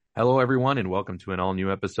Hello, everyone, and welcome to an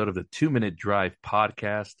all-new episode of the 2 Minute Drive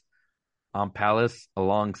podcast. I'm Palace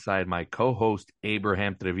alongside my co-host,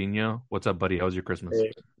 Abraham Trevino. What's up, buddy? How was your Christmas?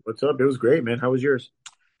 Hey, what's up? It was great, man. How was yours?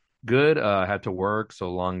 Good. I had to work,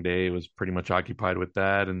 so long day. Was pretty much occupied with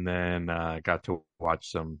that, and then got to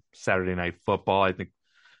watch some Saturday night football. I think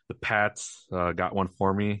the Pats got one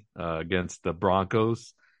for me against the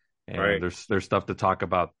Broncos, and Right, there's stuff to talk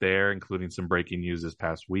about there, including some breaking news this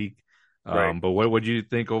past week. right. But what would you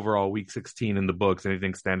think overall, Week 16 in the books?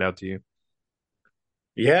 Anything stand out to you?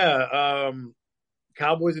 Yeah,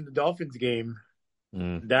 Cowboys and the Dolphins game.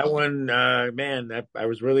 Mm, That one, man, I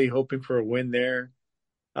was really hoping for a win there.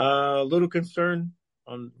 A little concerned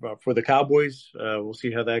on for the Cowboys. We'll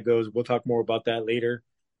see how that goes. We'll talk more about that later.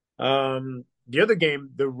 The other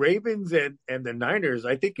game, the Ravens and the Niners.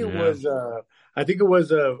 yeah, I think it was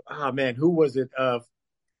man, who was it?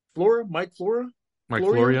 Flora, Mike Flora, Mike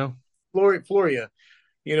Florio, Florio. Floria.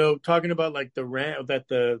 Talking about like the rant that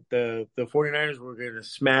the 49ers were going to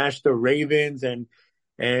smash the Ravens and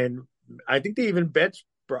I think they even benched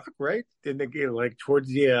Brock, right? In the game, like towards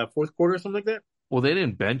the fourth quarter or something like that. Well, they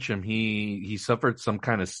didn't bench him. He suffered some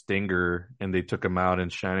kind of stinger, and they took him out.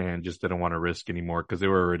 And Shanahan just didn't want to risk anymore because they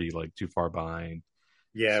were already like too far behind.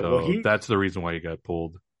 Yeah, well So that's the reason why he got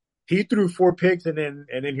pulled. he threw four picks and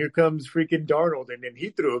then here comes freaking Darnold and then he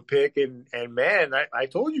threw a pick and man, I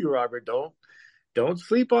told you, Robert, don't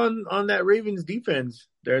sleep on that Ravens defense.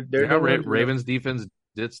 They're Yeah, the ones. Ravens defense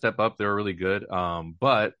did step up. They were really good.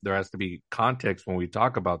 But there has to be context when we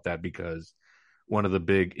talk about that because one of the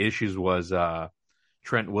big issues was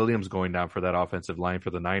Trent Williams going down for that offensive line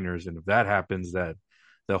for the Niners, and if that happens, that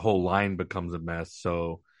the whole line becomes a mess.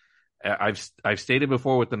 So I've stated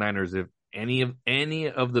before with the Niners, if any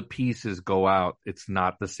of the pieces go out, it's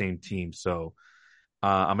not the same team. So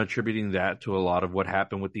I'm attributing that to a lot of what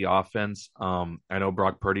happened with the offense. I know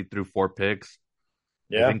Brock Purdy threw four picks.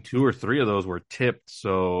 I Yeah. think two or three of those were tipped.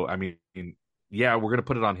 So I mean, yeah, we're gonna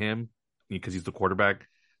put it on him because he's the quarterback,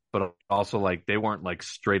 but also like they weren't like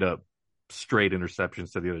straight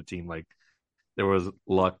interceptions to the other team. Like there was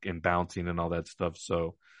luck and bouncing and all that stuff.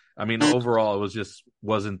 So I mean, overall, it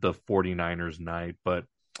wasn't the 49ers night, but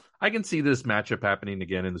I can see this matchup happening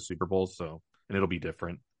again in the Super Bowl. So and it'll be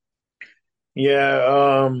different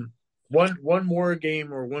Yeah, one more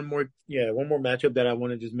game or one more matchup that I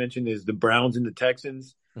want to just mention is the Browns and the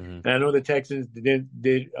Texans. hmm And I know the Texans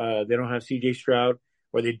they don't have CJ Stroud,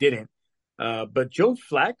 or they didn't. But Joe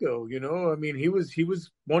Flacco, I mean, he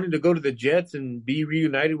was wanting to go to the Jets and be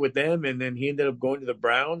reunited with them, and then he ended up going to the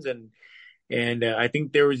Browns, and I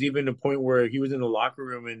think there was even a point where he was in the locker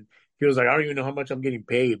room and he was like, I don't even know how much I'm getting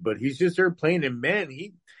paid, but he's just there playing, and man,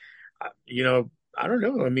 you know, I don't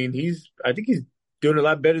know. I mean, I think he's doing a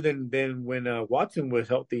lot better than when Watson was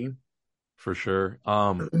healthy. for sure.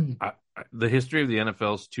 The history of the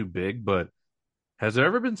NFL is too big, but has there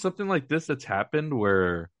ever been something like this that's happened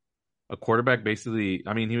where a quarterback basically,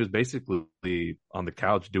 I mean, he was basically on the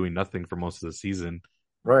couch doing nothing for most of the season,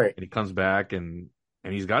 Right. and he comes back and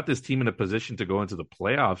he's got this team in a position to go into the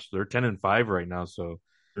playoffs. They're 10-5 right now, so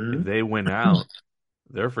if Mhm. they win out,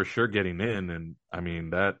 they're for sure getting in. And I mean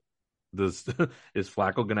that this is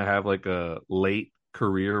Flacco going to have like a late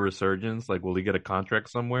career resurgence? Like, will he get a contract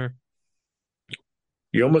somewhere?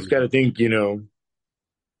 You almost got to think,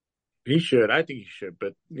 he should. I think he should.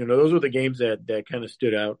 But those were the games that kind of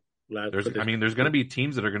stood out last There's, for I this. mean, there's going to be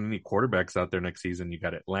teams that are going to need quarterbacks out there next season. You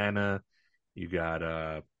got Atlanta, you got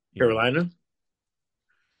you know, Carolina.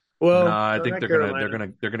 no, Well, I no, think not they're gonna they're Carolina.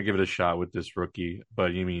 gonna they're gonna give it a shot with this rookie.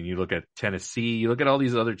 But you mean you look at Tennessee, you look at all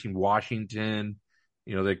these other teams, Washington.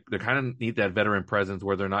 They kind of need that veteran presence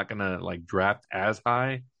where they're not gonna like draft as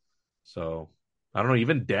high. So I don't know.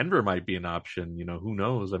 Even Denver might be an option. Who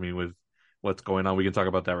knows? I mean, with what's going on, we can talk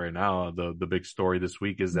about that right now. The big story this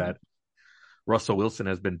week is that Russell Wilson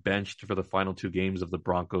has been benched for the final two games of the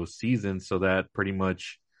Broncos season, so that pretty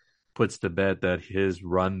much puts to bed that his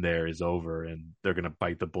run there is over and they're going to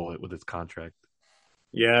bite the bullet with his contract.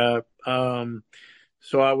 Yeah.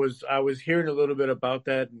 So I was hearing a little bit about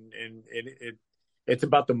that, and it's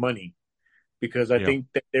about the money because I Yeah. think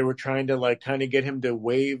that they were trying to like kind of get him to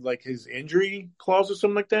waive like his injury clause or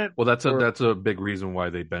something like that. Well, that's a Or that's a big reason why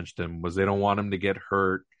they benched him was they don't want him to get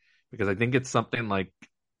hurt because I think it's something like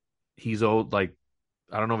he's old like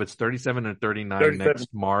I don't know if it's 37 or 39 37, next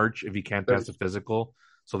March if he can't pass 30, the physical.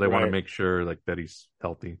 So they want to right. make sure like that he's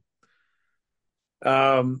healthy.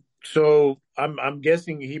 So I'm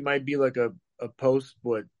guessing he might be like a post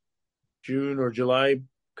what June or July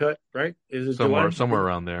cut, right? Is it Somewhere July? somewhere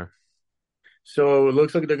around there. So it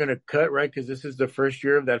looks like they're going to cut, right? Because this is the first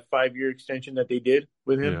year of that 5-year extension that they did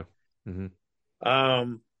with him. Yeah. hmm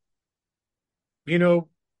Um, you know,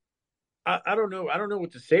 I don't know. I don't know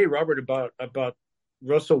what to say, Robert, about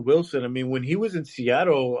Russell Wilson. I mean, when he was in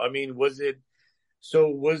Seattle, I mean, was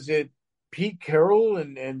it Pete Carroll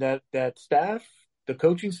and that staff, the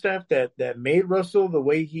coaching staff that made Russell the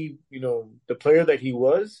way he, the player that he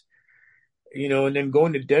was, and then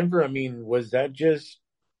going to Denver, I mean, was that just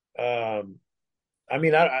um I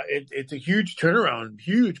mean, it's a huge turnaround,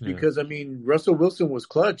 huge Yeah. because I mean, Russell Wilson was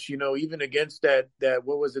clutch, even against that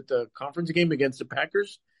what was it, the conference game against the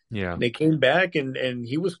Packers? Yeah. They came back and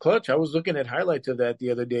he was clutch. I was looking at highlights of that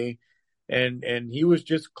the other day, and he was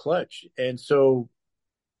just clutch. And so,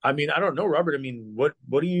 I mean, I don't know, Robert. I mean, what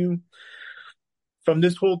do you from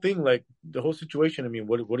this whole thing, like the whole situation? I mean,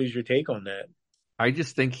 what is your take on that? I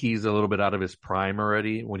just think he's a little bit out of his prime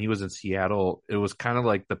already. When he was in Seattle, it was kind of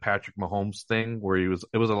like the Patrick Mahomes thing where it was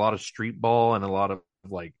a lot of street ball and a lot of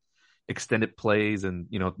like extended plays and,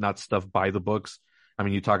 not stuff by the books. I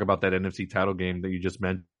mean, you talk about that NFC title game that you just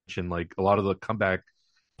mentioned, like a lot of the comeback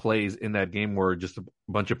plays in that game were just a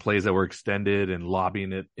bunch of plays that were extended and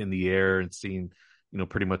lobbing it in the air and seeing,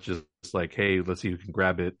 pretty much just like, hey, let's see who can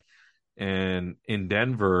grab it. And in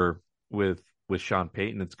Denver with Sean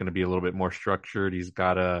Payton, it's going to be a little bit more structured. He's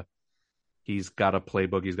got a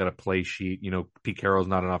playbook. He's got a play sheet. Pete Carroll's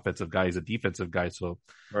not an offensive guy. He's a defensive guy. So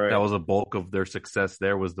that Right, was a bulk of their success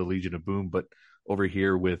there was the Legion of Boom. But over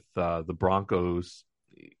here with the Broncos,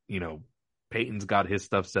 you know, Peyton's got his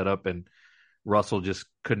stuff set up and Russell just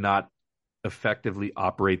could not effectively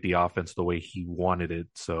operate the offense the way he wanted it.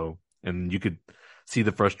 So, and you could see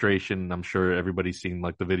the frustration. I'm sure everybody's seen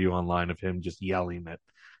like the video online of him just yelling at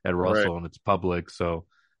right. Russell and it's public. So,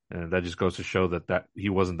 and that just goes to show that he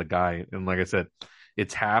wasn't the guy. And like I said,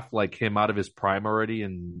 it's half like him out of his prime already,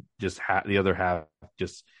 and just the other half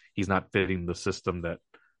just he's not fitting the system that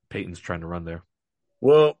Peyton's trying to run there.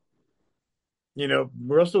 Well,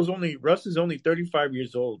 Russ is only 35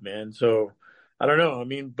 years old, man. So I don't know. I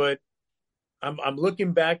mean, but I'm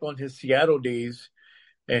looking back on his Seattle days,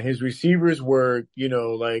 and his receivers were,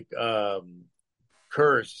 like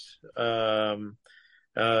Curse.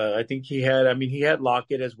 I think he had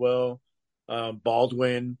Lockett as well,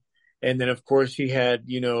 Baldwin, and then of course he had,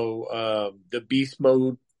 the beast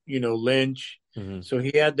mode, Lynch. Mm-hmm. So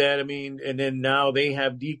he had that. I mean, and then now they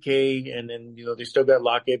have DK, and then they still got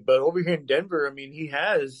Lockett. But over here in Denver, I mean, he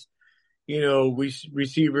has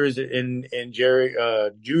receivers in Jerry,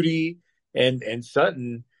 Judy, and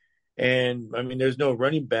Sutton. And I mean, there's no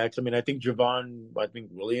running backs. I mean, I think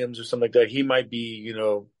Williams or something like that. He might be,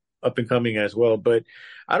 up and coming as well. But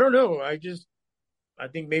I don't know. I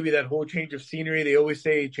think maybe that whole change of scenery. They always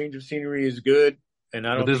say change of scenery is good, and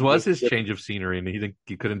I But don't this think was this. his change of scenery, and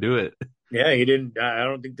he couldn't do it. Yeah, he didn't. I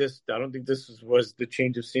don't think this. I don't think this was the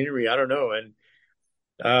change of scenery. I don't know.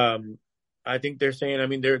 And I think they're saying. I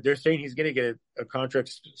mean, they're saying he's going to get a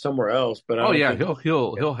contract somewhere else, but I Oh don't yeah, think.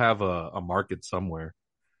 he'll have a market somewhere.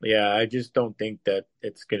 Yeah, I just don't think that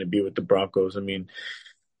it's going to be with the Broncos. I mean,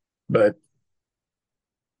 but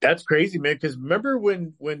that's crazy, man. Because remember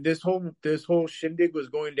when this whole shindig was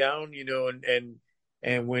going down,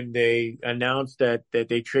 and when they announced that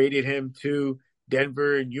they traded him to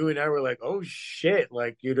Denver, and you and I were like, oh shit,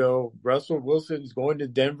 like Russell Wilson's going to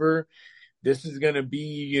Denver. This is going to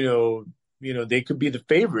be, they could be the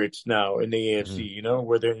favorites now in the AFC, Hmm.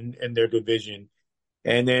 where they're in their division.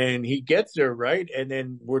 And then he gets there, right? And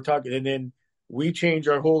then we're talking, and then we change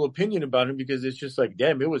our whole opinion about him because it's just like,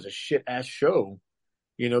 damn, it was a shit ass show,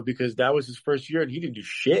 because that was his first year and he didn't do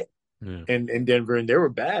shit Yeah. in Denver, and they were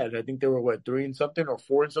bad. I think they were what, 3 and something or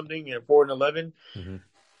 4 and something, 4-11. Hmm.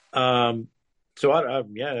 Um, so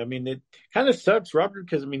yeah, I mean, it kind of sucks, Robert,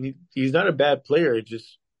 because I mean, he's not a bad player. It's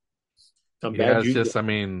just some Yeah, bad it's juju. just, I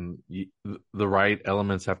mean, the right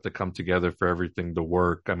elements have to come together for everything to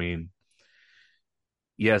work. I mean,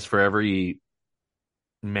 yes, for every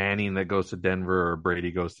Manning that goes to Denver or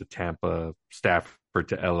Brady goes to Tampa, Stafford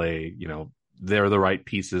to LA, they're the right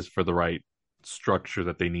pieces for the right structure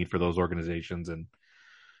that they need for those organizations. And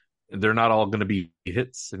they're not all going to be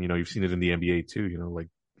hits. And, you've seen it in the NBA too, like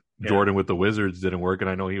Yeah, Jordan with the Wizards didn't work. And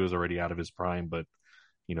I know he was already out of his prime, but,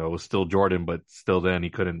 it was still Jordan, but still then he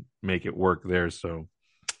couldn't make it work there. So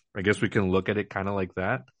I guess we can look at it kind of like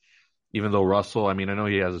that. Even though Russell, I mean, I know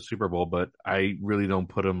he has a Super Bowl, but I really don't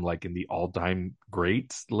put him like in the all-time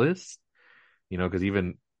greats list, because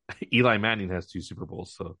even Eli Manning has two Super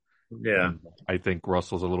Bowls. So, yeah, and I think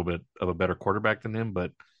Russell's a little bit of a better quarterback than him,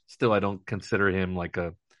 but still, I don't consider him like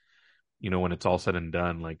when it's all said and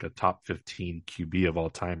done, like a top 15 QB of all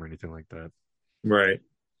time or anything like that. right.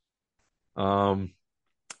 Um,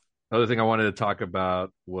 Other thing I wanted to talk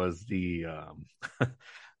about was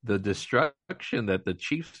the destruction that the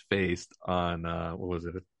Chiefs faced on what was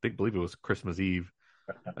it? Believe it was Christmas Eve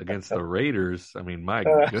against the Raiders. I mean, my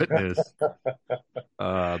goodness.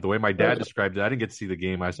 The way my dad described it, I didn't get to see the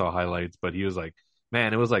game. I saw highlights, but he was like,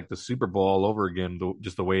 "Man, it was like the Super Bowl all over again."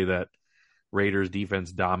 Just the way that Raiders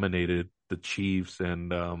defense dominated the Chiefs,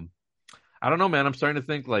 and I don't know, man. I'm starting to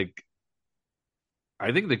think like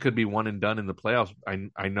I think they could be one and done in the playoffs.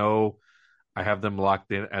 I know I have them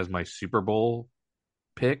locked in as my Super Bowl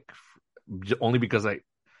pick, only because I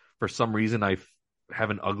for some reason have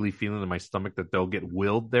an ugly feeling in my stomach that they'll get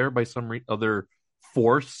willed there by some other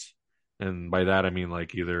force, and by that I mean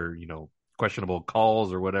like either questionable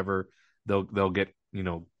calls or whatever. They'll get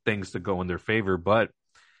things to go in their favor, but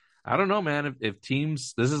I don't know, man. If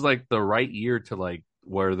teams, this is like the right year to like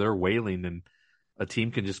where they're wailing and a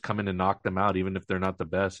team can just come in and knock them out, even if they're not the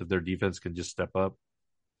best. If their defense can just step up,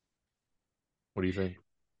 what do you think?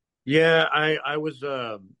 Yeah, I was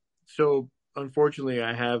so unfortunately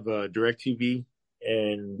I have DirecTV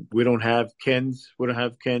and we don't have Ken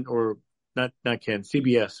or not Ken,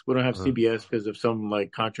 CBS. We don't have Uh, CBS because of some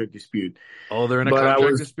like contract dispute. oh, they're in a But I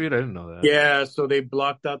contract was dispute. I didn't know that. Yeah, so they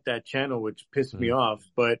blocked out that channel, which pissed me Mm-hmm. off.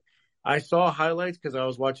 But I saw highlights because I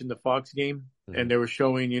was watching the Fox game Mm-hmm. and they were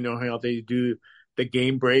showing, how they do the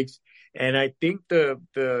game breaks. And I think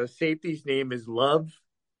the safety's name is Love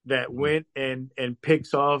that Mm-hmm. went and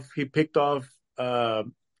he picked off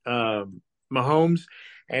Mahomes,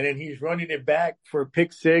 and then he's running it back for a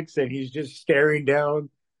pick six, and he's just staring down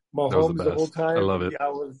That was the Mahomes the whole best. I time. love it. I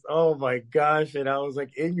was, oh my gosh, and I was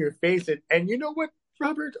like in your face, and you know what,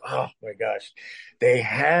 Robert? Oh my gosh, they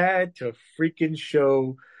had to freaking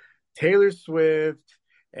show Taylor Swift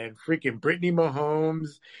and freaking Brittany Mahomes.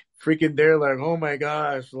 Freaking, they're like, oh my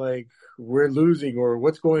gosh, like we're losing or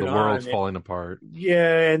what's going The world's on? And falling apart.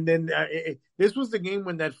 yeah, and then this was the game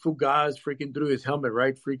when that Fugaz freaking threw his helmet,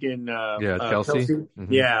 right? Freaking Yeah, Kelsey. Kelsey,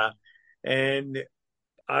 Mm-hmm. yeah. And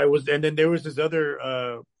and then there was this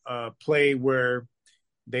other play where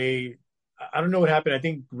I don't know what happened. I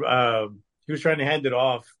think he was trying to hand it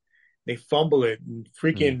off. They fumble it, and Mm-hmm.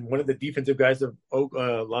 freaking one of the defensive guys of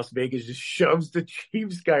Las Vegas just shoves the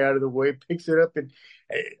Chiefs guy out of the way, picks it up, and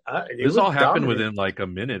it This was all happened dominant. within like a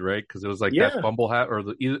minute, right? Because it was like that Yeah, fumble or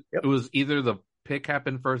it yep. was either the pick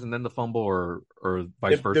happened first and then the fumble, or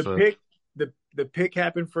vice The versa. pick the pick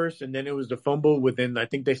happened first, and then it was the fumble within I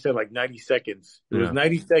think they said like 90 seconds. It was Yeah.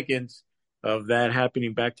 90 seconds of that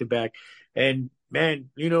happening back to back. And man,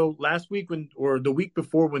 last week or the week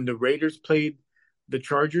before when the Raiders played the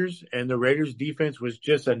Chargers and the Raiders defense was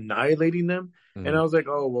just annihilating them. And I Mm-hmm. was like,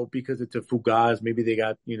 oh well, because it's a Fugaz, maybe they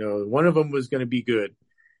got, one of them was going to be good.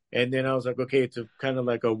 And then I was like, okay, it's a kind of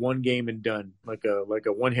like a one game and done, like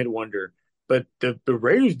a one hit wonder. But the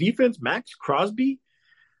Raiders defense, Max Crosby,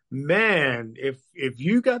 man, if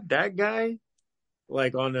you got that guy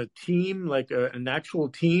like on a team, like an actual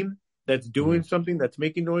team that's Mm-hmm. doing something that's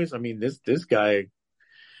making noise, I mean this guy,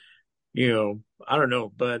 I don't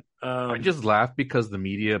know, but I just laugh because the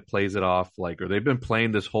media plays it off like, or they've been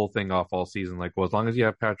playing this whole thing off all season. Like, well, as long as you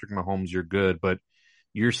have Patrick Mahomes, you're good. But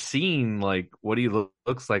you're seeing like what he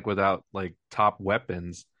looks like without like top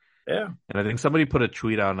weapons. yeah, And I think somebody put a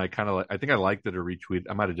tweet out, and I think I liked it or retweet.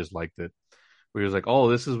 I might have just liked it. Where he was like, "Oh,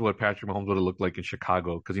 this is what Patrick Mahomes would have looked like in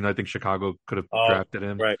Chicago," because I think Chicago could have oh drafted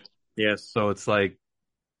him. right, yes, So it's like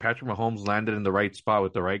Patrick Mahomes landed in the right spot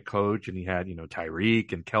with the right coach, and he had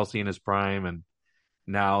Tyreek and Kelsey in his prime, and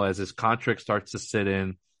now as his contract starts to sit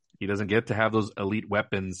in, he doesn't get to have those elite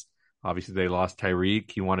weapons. Obviously, they lost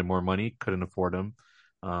Tyreek. He wanted more money, couldn't afford him.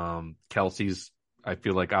 Kelsey's, I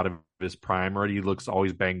feel like, out of his prime already. He looks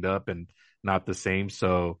always banged up and not the same.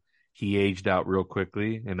 So he aged out real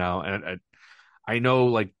quickly. And now, and I know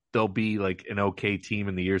like they'll be like an okay team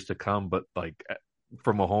in the years to come, but like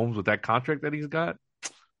for Mahomes with that contract that he's got,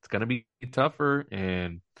 it's gonna be tougher.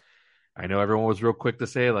 And I know everyone was real quick to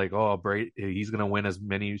say like, "Oh, Brady, he's gonna win as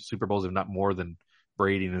many Super Bowls, if not more, than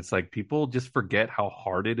Brady." And it's like people just forget how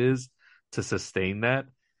hard it is to sustain that.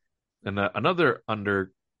 And another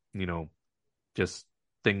you know, just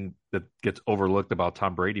thing that gets overlooked about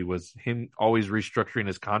Tom Brady was him always restructuring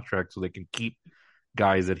his contract so they can keep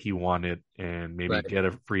guys that he wanted and maybe right. get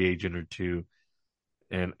a free agent or two.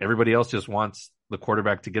 And everybody else just wants the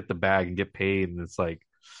quarterback to get the bag and get paid. And it's like,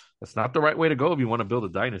 that's not the right way to go if you want to build a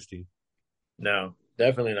dynasty. No,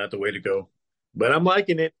 definitely not the way to go. But I'm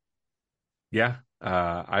liking it. Yeah,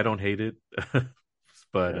 I don't hate it,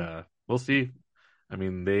 but Yeah. we'll see. I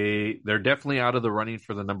mean, they're definitely out of the running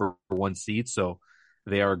for the number one seed, so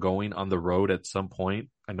they are going on the road at some point.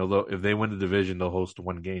 I know though if they win the division, they'll host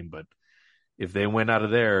one game, but if they win out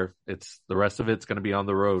of there, it's the rest of it's going to be on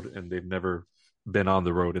the road, and they've never been on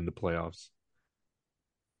the road in the playoffs.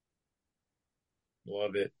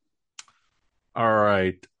 Love it. All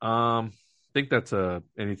right. I think that's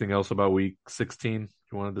anything else about week 16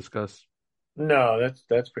 you want to discuss? No,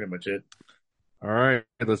 that's pretty much it. All right,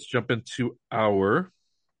 let's jump into our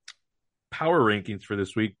power rankings for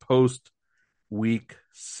this week, post week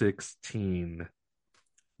 16.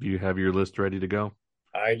 Do you have your list ready to go?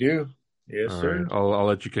 I do. Yes, All right, sir. I'll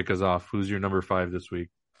let you kick us off. Who's your number five this week?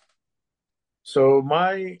 So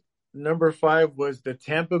my number five was the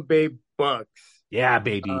Tampa Bay Bucks. Yeah,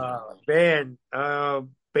 baby. Man,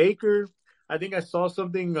 Baker. I think I saw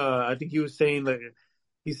something. I think he was saying like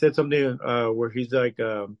he said something where he's like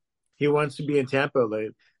he wants to be in Tampa.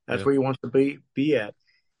 Like that's Yeah, where he wants to be at.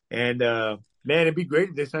 And man, it'd be great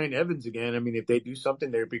if they sign Evans again. I mean, if they do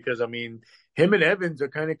something there, because I mean, him and Evans are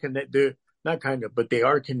kind of connected. Not kind of, but they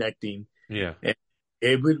are connecting. yeah, And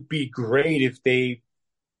it would be great if they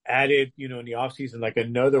added, in the offseason, like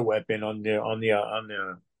another weapon on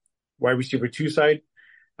the wide receiver two side.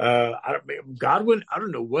 Godwin, I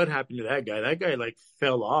don't know what happened to that guy. That guy like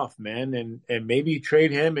fell off, man. And maybe trade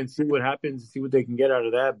him and see what happens, see what they can get out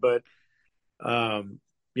of that. But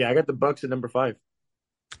yeah, I got the Bucks at number five.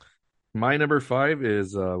 my number five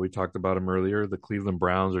is we talked about them earlier. The Cleveland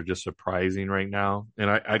Browns are just surprising right now, and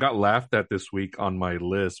I got laughed at this week on my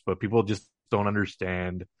list, but people just don't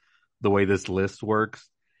understand the way this list works.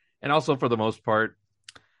 And also, for the most part,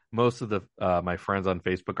 most of the my friends on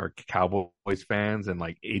Facebook are Cowboys fans, and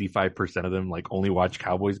like 85% of them like only watch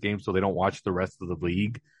Cowboys games, so they don't watch the rest of the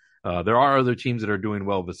league. There are other teams that are doing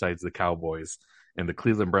well besides the Cowboys, and the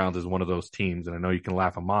Cleveland Browns is one of those teams. And I know you can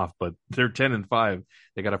laugh them off, but they're 10-5.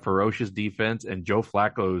 They got a ferocious defense, and Joe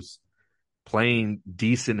Flacco's playing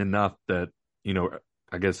decent enough that you know.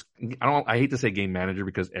 I guess I don't. I hate to say game manager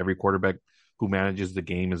because every quarterback who manages the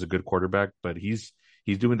game is a good quarterback, but he's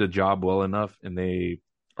doing the job well enough, and they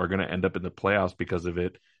are going to end up in the playoffs because of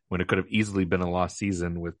it when it could have easily been a lost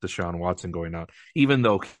season with Deshaun Watson going out, even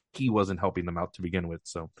though he wasn't helping them out to begin with.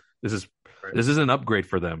 So this is Right. this is an upgrade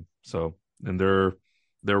for them. So and they're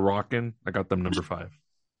rocking. I got them number five.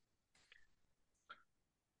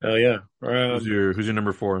 Oh yeah. Who's your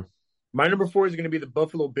number four? My number four is going to be the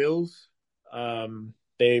Buffalo Bills.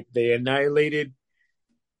 They annihilated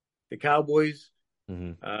the Cowboys.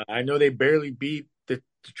 Mm-hmm. I know they barely beat the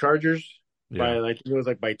Chargers Yeah, by like it was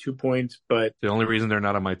like by 2 points, but the only reason they're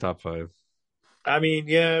not on my top five. I mean,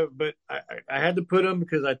 yeah, but I had to put them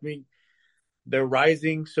because I think they're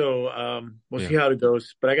rising. So we'll Yeah. see how it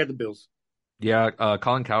goes. But I got the Bills. Yeah,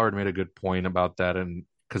 Colin Coward made a good point about that, and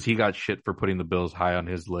because he got shit for putting the Bills high on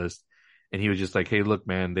his list, and he was just like, "Hey, look,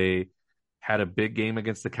 man, they had a big game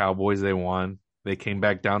against the Cowboys. They won. They came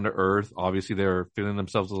back down to earth. Obviously, they were feeling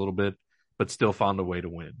themselves a little bit, but still found a way to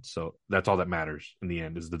win. So that's all that matters in the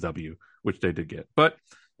end is the W, which they did get. But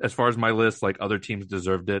as far as my list, like other teams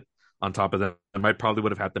deserved it. On top of that, I might probably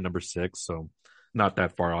would have had the number six, so not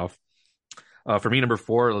that far off. For me, number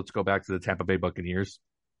four, let's go back to the Tampa Bay Buccaneers.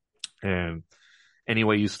 And any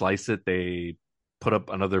way you slice it, they put up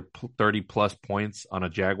another 30 plus points on a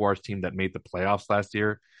Jaguars team that made the playoffs last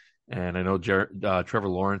year. And I know Trevor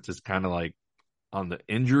Lawrence is kind of like on the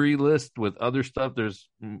injury list with other stuff. There's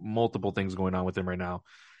multiple things going on with him right now.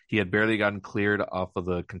 He had barely gotten cleared off of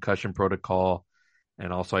the concussion protocol.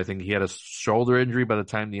 And also, I think he had a shoulder injury by the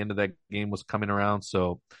time the end of that game was coming around.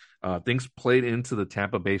 So things played into the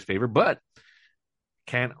Tampa Bay's favor, but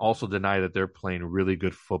can't also deny that they're playing really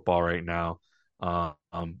good football right now.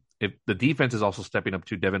 If the defense is also stepping up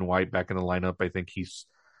to Devin White back in the lineup, I think he's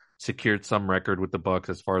secured some record with the Bucks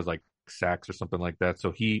as far as like sacks or something like that.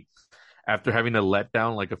 So he, after having a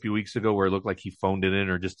letdown like a few weeks ago where it looked like he phoned it in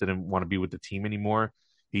or just didn't want to be with the team anymore,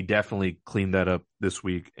 he definitely cleaned that up this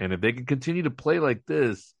week. And if they can continue to play like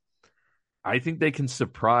this, I think they can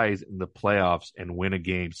surprise in the playoffs and win a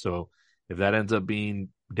game. So if that ends up being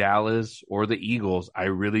Dallas or the Eagles, I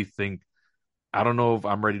really think I don't know if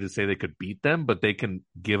I'm ready to say they could beat them, but they can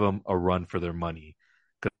give them a run for their money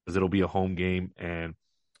because it'll be a home game and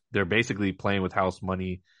they're basically playing with house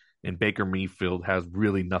money. And Baker Mayfield has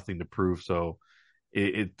really nothing to prove. So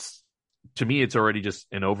it's to me, it's already just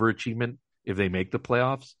an overachievement if they make the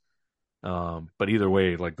playoffs. But either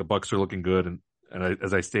way, like the Bucks are looking good, and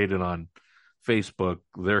as I stated on Facebook,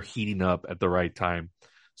 they're heating up at the right time.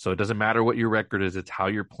 So it doesn't matter what your record is; it's how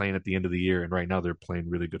you're playing at the end of the year. And right now, they're playing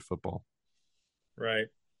really good football. Right.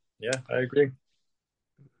 Yeah, I agree.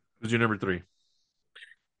 Who's your number three?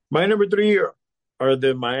 My number three are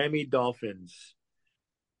the Miami Dolphins.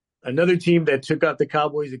 Another team that took out the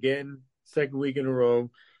Cowboys again, second week in a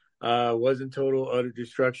row. Wasn't total utter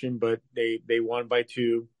destruction, but they won by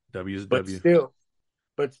two. W is But W. still,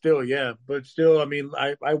 but still, yeah, but still, I mean,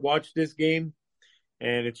 I watched this game,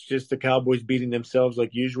 and it's just the Cowboys beating themselves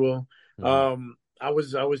like usual. Hmm. I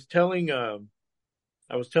was telling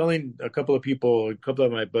a couple of people, a couple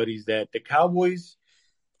of my buddies, that the Cowboys,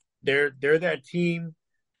 they're that team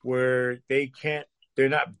where they're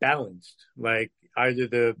not balanced. Like either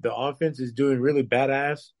the offense is doing really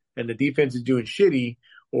badass and the defense is doing shitty,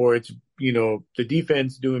 or it's the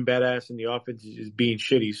defense doing badass and the offense is being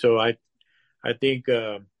shitty. So I think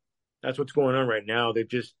that's what's going on right now. They're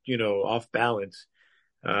just off balance.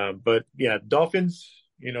 But yeah, Dolphins.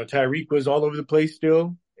 Tyreek was all over the place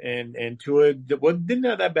still, and Tua didn't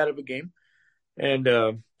have that bad of a game, and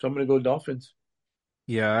so I'm gonna go Dolphins.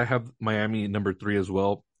 Yeah, I have Miami number three as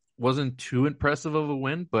well. Wasn't too impressive of a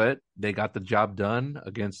win, but they got the job done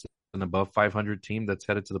against an above 500 team that's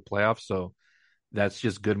headed to the playoffs. So that's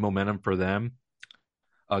just good momentum for them.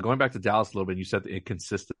 Going back to Dallas a little bit, you said the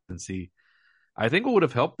inconsistency. I think it would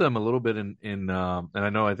have helped them a little bit and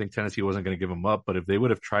I think Tennessee wasn't going to give them up, but if they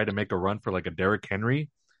would have tried to make a run for like a Derrick Henry,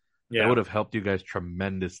 that Yeah. would have helped you guys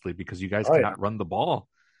tremendously because you guys Oh yeah. cannot run the ball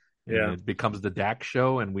and Yeah. it becomes the Dak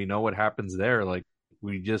show and we know what happens there. Like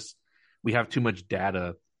we just we have too much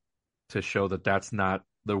data to show that that's not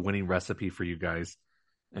the winning recipe for you guys.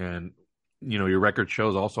 And your record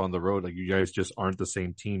shows also on the road like you guys just aren't the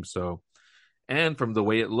same team. So and from the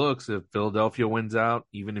way it looks, if Philadelphia wins out,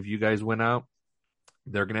 even if you guys win out,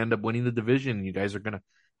 they're going to end up winning the division. You guys are going to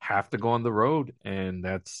have to go on the road, and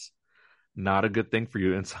that's not a good thing for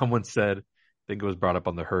you. And someone said, I think it was brought up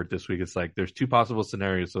on the herd this week. It's like there's two possible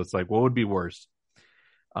scenarios. So it's like, what would be worse?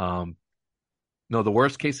 Um, no, the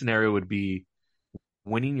worst case scenario would be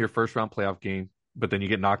winning your first round playoff game, but then you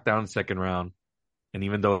get knocked down in the second round, and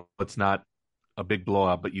even though it's not a big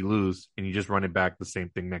blowout, but you lose and you just run it back the same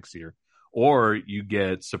thing next year. Or you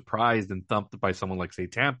get surprised and thumped by someone like, say,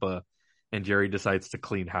 Tampa, and Jerry decides to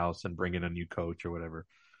clean house and bring in a new coach or whatever.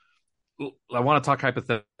 I want to talk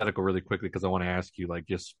hypothetical really quickly because I want to ask you, like,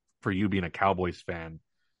 just for you being a Cowboys fan,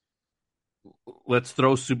 let's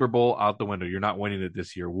throw Super Bowl out the window. You're not winning it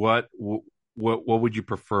this year. What would you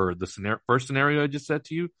prefer? The first scenario I just said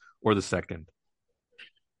to you, or the second?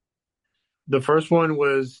 The first one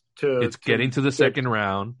was It's to getting to the get second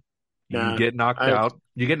round. You nah. get knocked I out.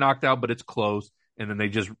 You get knocked out, but it's close, and then they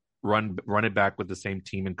just run it back with the same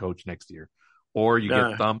team and coach next year. Or you get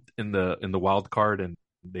nah. thumped in the wild card and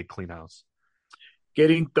they clean house.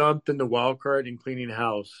 Getting thumped in the wild card and cleaning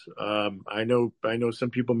house. I know some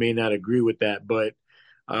people may not agree with that, but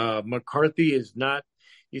McCarthy is not.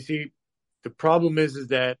 You see, the problem is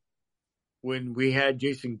that when we had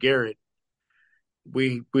Jason Garrett,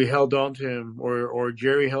 we held on to him, or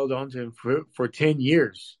Jerry held on to him for 10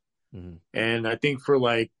 years, Mm-hmm. and I think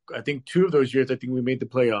 2 of those years I think we made the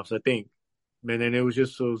playoffs. I think, and then it was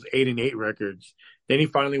just those 8-8 records. Then he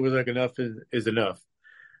finally was like, enough is enough.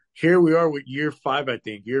 Here we are with year five, I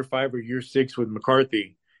think year five or year six with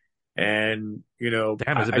McCarthy, and Damn,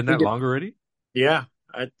 has it I been think that long already? yeah,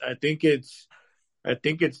 I think it's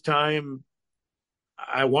time.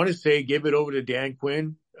 I want to say give it over to Dan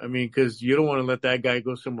Quinn. I mean, because you don't want to let that guy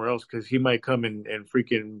go somewhere else because he might come and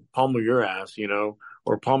freaking pummel your ass,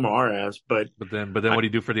 or pummel our ass. But But then I, what do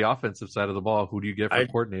you do for the offensive side of the ball? Who do you get for I,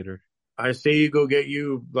 coordinator? I say you go get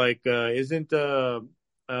you like isn't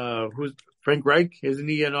who's Frank Reich? Isn't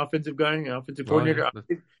he an offensive guy, an offensive Oh yeah, coordinator?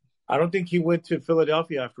 I don't think he went to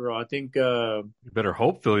Philadelphia after all. I think you better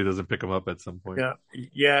hope Philly doesn't pick him up at some point. yeah,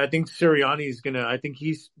 yeah. I think Sirianni's gonna. I think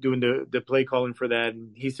he's doing the play calling for that,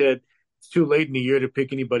 and he said it's too late in the year to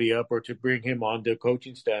pick anybody up or to bring him on the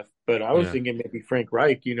coaching staff. But I was Yeah, thinking maybe Frank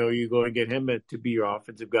Reich. You go and get him to be your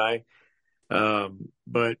offensive guy.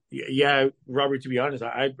 But yeah, Robert. To be honest,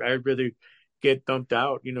 I'd rather get dumped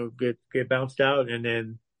out. Get bounced out, and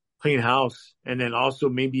then clean house, and then also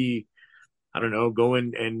maybe I don't know, go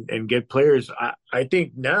in and get players. I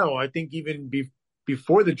think now. I think even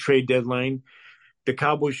before the trade deadline the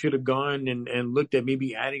Cowboys should have gone and looked at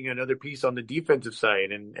maybe adding another piece on the defensive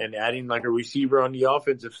side and adding like a receiver on the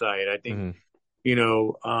offensive side. I think, hmm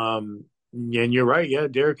and you're right. Yeah,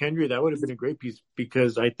 Derrick Henry, that would have been a great piece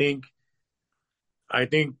because I think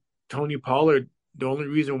Tony Pollard, the only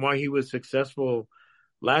reason why he was successful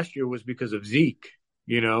last year was because of Zeke,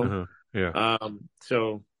 you know? yeah.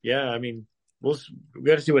 So yeah, I mean, we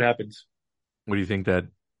got to see what happens. What do you think that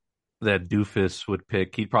doofus would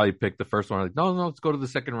pick? He'd probably pick the first one. Like, no, no, let's go to the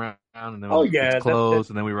second round, and Oh then it's yeah, close,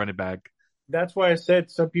 and then we run it back. that's why I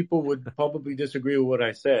said some people would probably disagree with what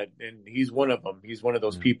I said, and he's one of them. He's one of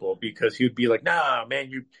those Yeah. people because he'd be like, "Nah,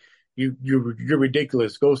 man, you're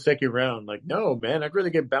ridiculous. Go second round." Like, no, man, I'd rather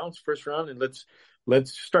get bounced first round and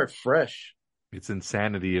let's start fresh. it's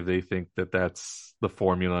insanity if they think that that's the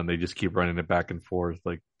formula and they just keep running it back and forth.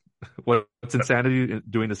 Like, what's insanity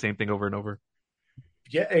doing the same thing over and over?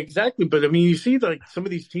 Yeah, exactly. But I mean, you see like some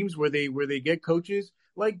of these teams where they get coaches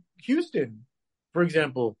like Houston, for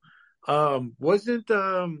example. Wasn't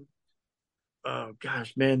oh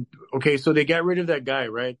gosh, man. Okay, so they got rid of that guy,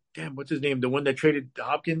 right? Damn, what's his name? The one that traded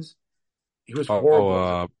Hopkins. He was Oh,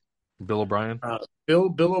 horrible. Bill O'Brien.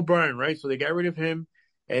 Bill O'Brien, right? So they got rid of him,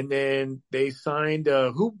 and then they signed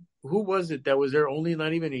who was it that was there only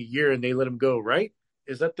not even a year, and they let him go, right?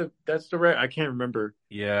 Is that that's the right? I can't remember.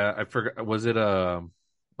 Yeah, I forgot. Wasn't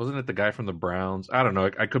it the guy from the Browns? I don't know.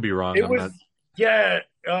 I could be wrong. It I'm was not. yeah.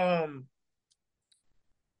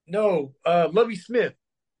 No, Lovey Smith.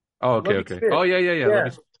 Oh, okay, Lovey okay. Smith. Oh, yeah, yeah, yeah. Yeah,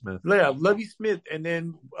 Lovie Smith. yeah, Lovey Smith, and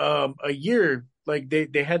then a year like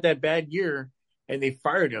they had that bad year, and they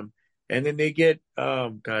fired him, and then they get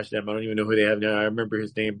gosh damn, I don't even know who they have now. I remember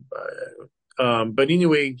his name, but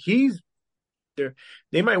anyway, he's there.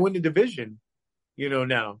 They might win the division, now.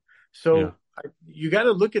 Yeah, So you got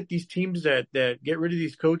to look at these teams that get rid of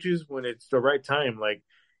these coaches when it's the right time, like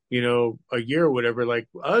a year or whatever. Like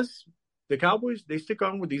us, the Cowboys, they stick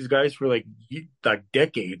on with these guys for like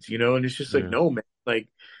decades, and it's just like yeah, no man, like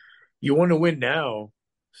you want to win now.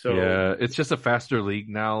 So yeah. It's just a faster league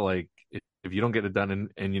now. Like, if you don't get it done,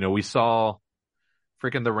 and we saw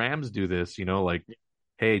freaking the Rams do this. Like,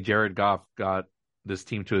 hey, Jared Goff got this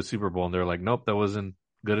team to a Super Bowl, and they're like, nope, that wasn't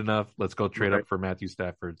good enough. Let's go trade right, up for Matthew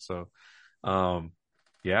Stafford. So, um,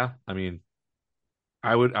 yeah, I mean,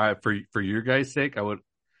 for your guys' sake,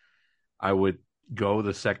 I would go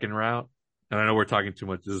the second route. And I know we're talking too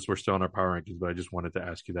much. We're still on our power rankings, but I just wanted to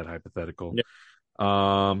ask you that hypothetical. yeah,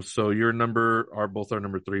 So both our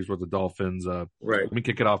number threes were the Dolphins. right, Let me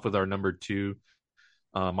kick it off with our number two.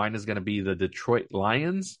 Mine is going to be the Detroit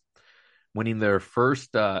Lions, winning their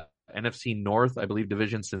first NFC North, I believe,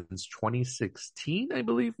 division since 2016. I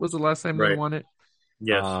believe was the last time they right, won it.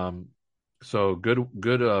 yes, Um, so good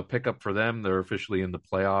pickup for them. They're officially in the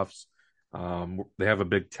playoffs. They have a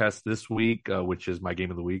big test this week, which is my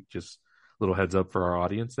game of the week. Just a little heads up for our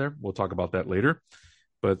audience there. We'll talk about that later.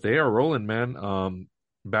 But they are rolling, man.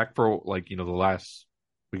 Back for like the last.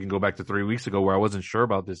 We can go back to 3 weeks ago where I wasn't sure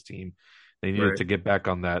about this team. They needed right, to get back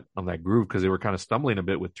on that groove because they were kind of stumbling a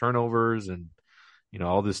bit with turnovers and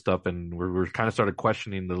all this stuff, and we're kind of started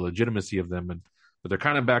questioning the legitimacy of them. But they're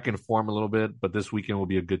kind of back in form a little bit. But this weekend will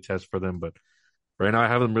be a good test for them. But right now I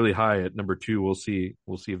have them really high at number two. We'll see.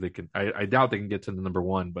 We'll see if they can. I doubt they can get to the number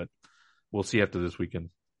one, but we'll see after this weekend.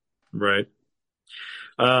 right.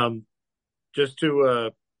 Um, just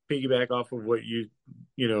to piggyback off of what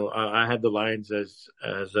I had the Lions as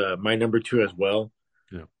my number two as well.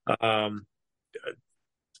 Yeah. Um,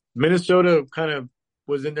 Minnesota kind of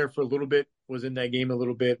was in there for a little bit, was in that game a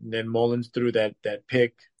little bit, and then Mullins threw that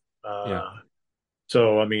pick. Yeah.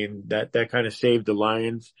 So I mean that kind of saved the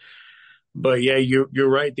Lions. But yeah, you're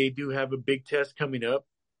right. They do have a big test coming up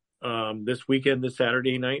this weekend, this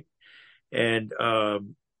Saturday night, and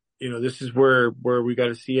this is where we got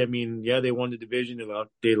to see. I mean, yeah, they won the division,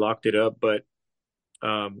 they locked it up, but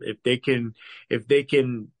if they can get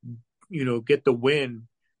the win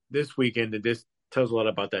this weekend, this tells a lot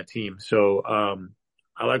about that team. So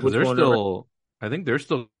I like Because what's going on. I think they're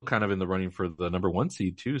still kind of in the running for the number one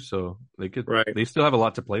seed too. So Right. they still have a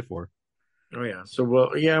lot to play for. Oh yeah. So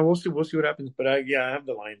well, yeah, we'll see what happens. But I have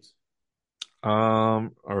the Lions. All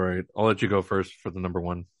right. I'll let you go first for the number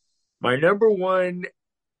one. My number one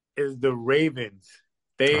is the Ravens.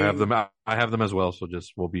 I have They them. I have them as well. So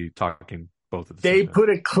just we'll be talking both at the same they time. put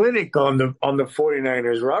a clinic on the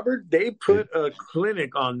 49ers, Robert. They They put a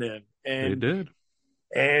clinic on them. they And did.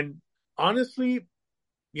 and honestly,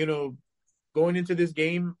 you know, going into this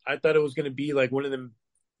game, I thought it was going to be like one of them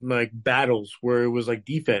like battles where it was like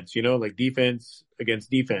defense, like defense against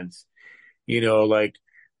defense. Like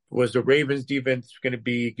was the Ravens defense going to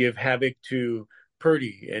be give havoc to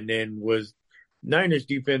Purdy, and then was Niners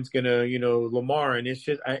defense going to, Lamar, and it's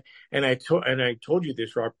just I told you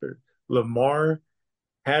this, Robert. Lamar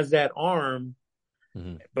has that arm,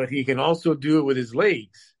 Hmm. but he can also do it with his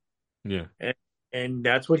legs, Yeah. and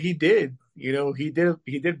that's what he did. He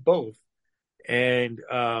did both. And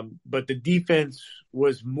but the defense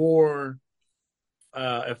was more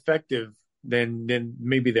effective than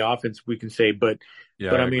maybe the offense we can say. but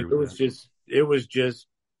Yeah. but I I mean agree with that. it was just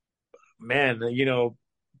man,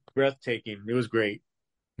 breathtaking. It was great.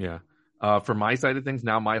 Yeah. For my side of things,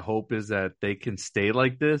 now my hope is that they can stay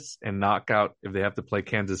like this and knock out if they have to play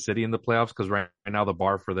Kansas City in the playoffs. Because right now the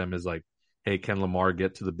bar for them is like, hey, can Lamar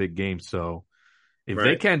get to the big game? So if they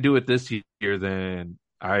Right. can't do it this year, then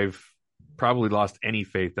I've probably lost any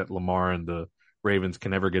faith that Lamar and the Ravens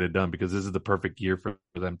can ever get it done because this is the perfect year for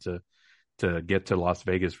them to get to Las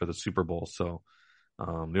Vegas for the Super Bowl. So the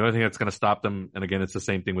only thing that's going to stop them, and again, it's the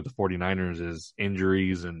same thing with the 49ers, is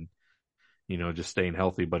injuries and just staying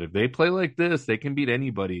healthy. But if they play like this, they can beat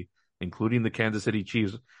anybody, including the Kansas City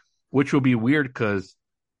Chiefs, which will be weird because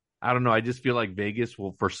I don't know. I just feel like Vegas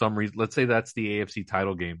will, for some reason, let's say that's the AFC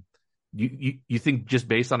title game. You think just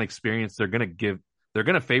based on experience, they're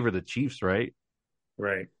gonna favor the Chiefs, right?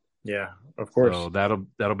 Right. Yeah, of So course.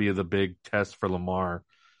 that'll be the big test for Lamar.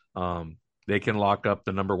 They can lock up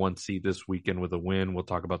the number one seed this weekend with a win. We'll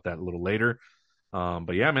talk about that a little later.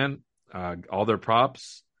 But yeah, man, all their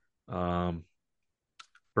props. For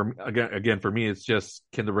me, it's just,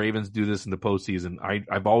 can the Ravens do this in the postseason?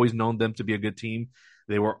 I've always known them to be a good team.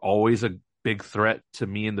 They were always a big threat to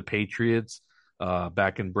me and the Patriots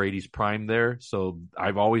back in Brady's prime there. So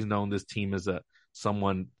I've always known this team as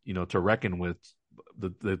someone to reckon with.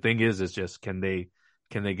 The thing is just, can they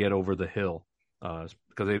get over the hill?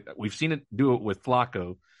 Because we've seen it do it with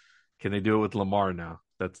Flacco. Can they do it with Lamar now?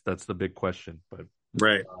 That's the big question. But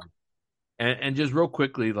Right. and just real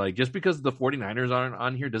quickly, like, just because the 49ers aren't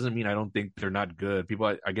on here doesn't mean I don't think they're not good.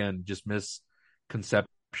 People, again, just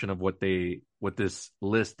misconception of what this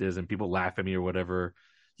list is, and people laugh at me or whatever.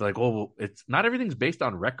 It's like, oh, well, it's not, everything's based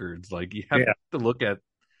on records. Like, you have Yeah. to look at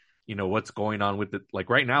what's going on with it. Like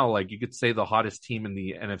right now, like, you could say the hottest team in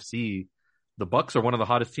the NFC, the Bucks are one of the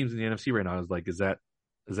hottest teams in the NFC right now. I was like, is that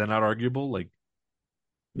not arguable? Like,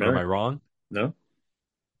 or am No. I wrong? No.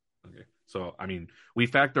 Okay. So, I mean, we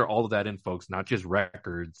factor all of that in, folks, not just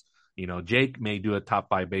records. Jake may do a top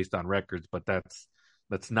five based on records, but that's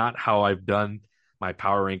not how I've done my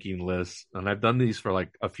power ranking list. And I've done these for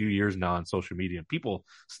like a few years now on social media, and people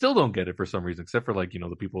still don't get it for some reason, except for, like,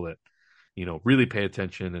 the people that, really pay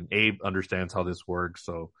attention, and Abe understands how this works.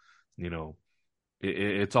 So,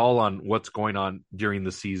 it's all on what's going on during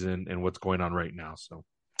the season and what's going on right now. So,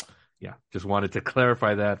 yeah, just wanted to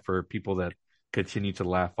clarify that for people that continue to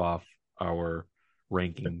laugh off our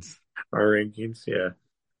rankings. Our rankings. Yeah.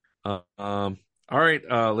 All right,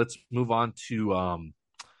 let's move on to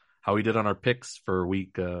how we did on our picks for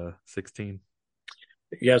week 16.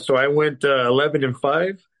 Yeah. So I went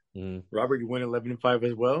 11-5. Mm. Robert, you went 11-5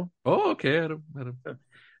 as well. Oh, okay, Adam.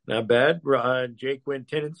 Not bad. Jake went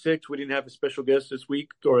 10-6. We didn't have a special guest this week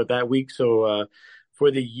or that week. So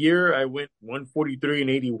for the year, I went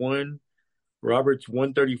 143-81. Robert's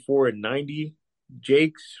 134-90.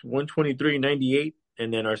 Jake's 123-98.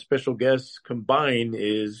 And then our special guest combined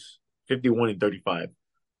is 51-35.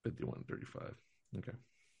 51-35. Okay.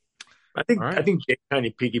 I think All right. I think Jake kind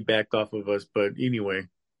of piggybacked off of us, but anyway.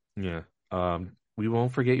 Yeah. We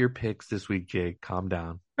won't forget your picks this week, Jake. Calm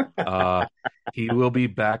down. He will be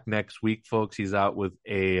back next week, folks. He's out with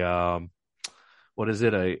what is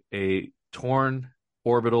it? A torn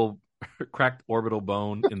cracked orbital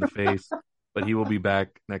bone in the face. But he will be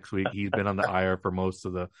back next week. He's been on the IR for most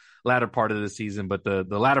of the latter part of the season, but the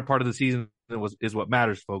latter part of the season is what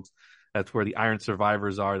matters, folks. That's where the Iron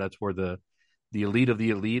Survivors are. That's where the elite of the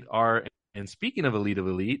elite are. And speaking of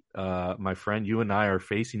elite, my friend, you and I are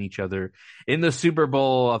facing each other in the Super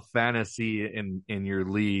Bowl of fantasy in your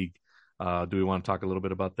league. Do we want to talk a little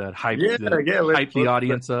bit about that? Hype the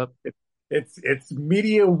audience up. It's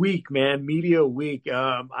media week, man. Media week.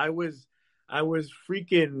 I was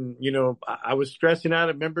freaking, I was stressing out.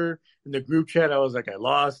 I remember in the group chat, I was like, I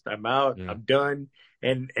lost, I'm out, Yeah. I'm done.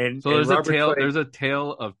 And so there's Robert's a tale. like, There's a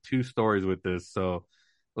tale of two stories with this. So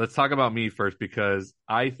let's talk about me first, because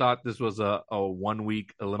I thought this was a 1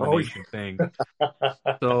 week elimination thing.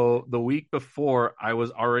 So the week before, I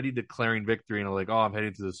was already declaring victory, and I'm like, oh, I'm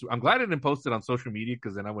heading to this. I'm glad I didn't post it on social media,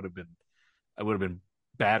 because then I would have been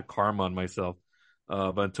bad karma on myself.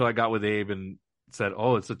 But until I got with Abe and said,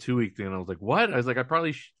 oh, it's a 2 week thing, and I was like, what? I was like, I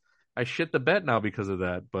probably I shit the bet now because of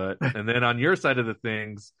that. But and then on your side of the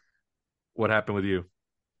things, what happened with you?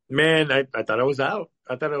 man, I thought I was out.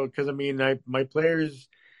 I thought because my players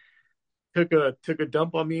took a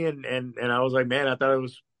dump on me, and I was like, man, I thought it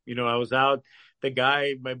was, I was out. The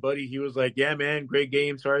guy, my buddy, he was like, yeah, man, great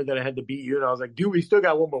game. Sorry that I had to beat you. And I was like, dude, we still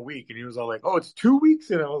got one more week. And he was all like, oh, it's 2 weeks.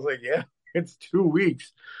 And I was like, yeah, it's 2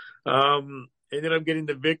 weeks. Ended up getting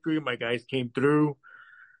the victory. My guys came through.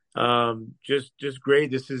 Just great.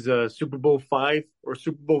 This is Super Bowl 5 or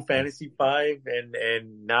Super Bowl Fantasy 5,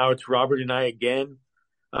 and now it's Robert and I again.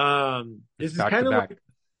 This is Back kind to of back. like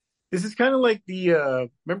this is kind of like the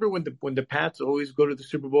remember when the Pats always go to the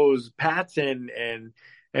Super Bowl? It was Pats and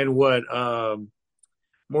what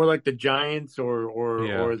more like the Giants Yeah.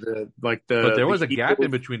 or the like But there the was a gap in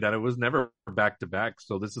Eagles. between that. It was never back to back.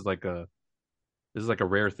 So this is like a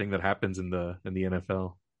rare thing that happens in the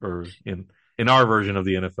NFL, or in in our version of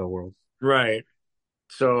the NFL world. Right.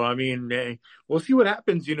 So I mean, we'll see what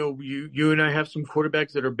happens. You and I have some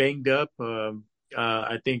quarterbacks that are banged up.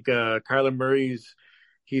 I think Kyler Murray's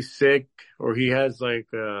he's sick or he has like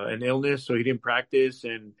an illness, so he didn't practice.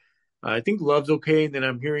 And I think Love's okay. And then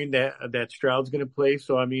I'm hearing that Stroud's going to play.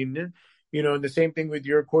 So I mean, and the same thing with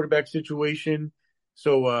your quarterback situation.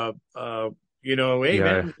 So hey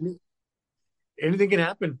Yeah, man, anything can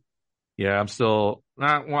happen. yeah. I'm still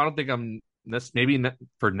not. Well, I don't think I'm. This maybe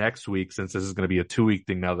for next week, since this is going to be a 2 week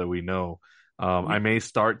thing now that we know. I may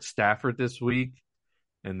start Stafford this week,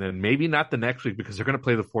 and then maybe not the next week because they're going to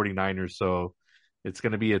play the 49ers. So it's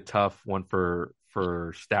going to be a tough one for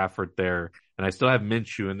Stafford there. And I still have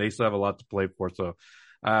Minshew, and they still have a lot to play for. So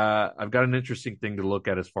I've got an interesting thing to look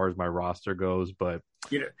at as far as my roster goes. But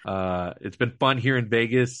You know, it's been fun here in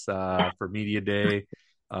Vegas for Media Day.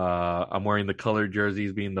 I'm wearing the colored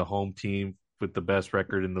jerseys, being the home team with the best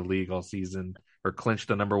record in the league all season, or clinched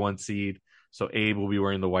the number one seed. So Abe will be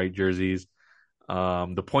wearing the white jerseys.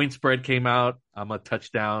 The point spread came out. I'm a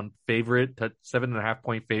touchdown favorite, 7.5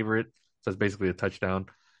 point favorite. So that's basically a touchdown.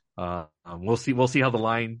 We'll see. We'll see how the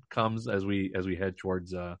line comes as we head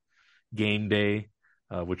towards game day,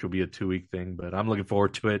 which will be a 2 week thing. But I'm looking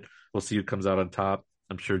forward to it. We'll see who comes out on top.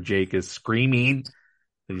 I'm sure Jake is screaming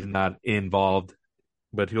that he's not involved,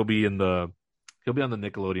 but he'll be on the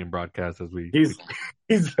Nickelodeon broadcast as we he's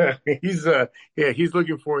he's yeah, he's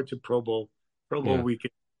looking forward to Pro Bowl yeah,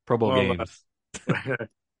 weekend. Pro Bowl Well, games.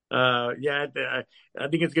 yeah, I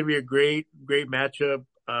think it's gonna be a great matchup.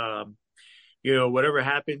 Whatever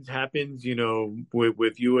happens.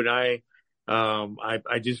 With you and I,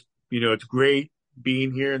 I just, it's great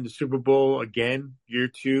being here in the Super Bowl again, year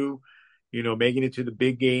two. Making it to the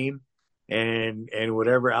big game, and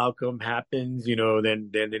whatever outcome happens, then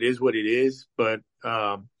it is what it is. But may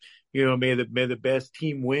the best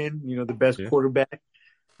team win. The best Yeah. quarterback.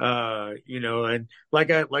 And like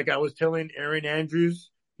I was telling Aaron Andrews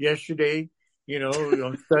yesterday,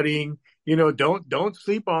 I'm studying, don't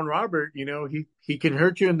sleep on Robert. He can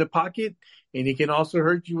hurt you in the pocket and he can also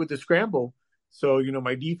hurt you with the scramble. So,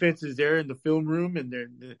 my defense is there in the film room and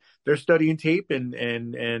they're studying tape and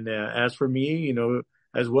as for me,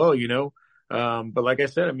 as well, but like I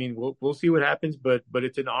said, I mean, we'll see what happens, but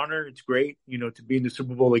it's an honor. It's great, to be in the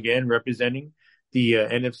Super Bowl again, representing the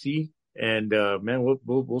NFC. And man,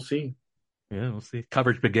 we'll see. Yeah, we'll see.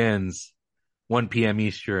 Coverage begins 1 p.m.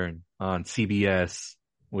 Eastern on CBS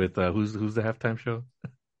with who's the halftime show?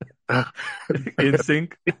 In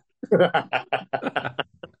Sync.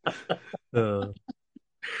 All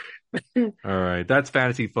right, that's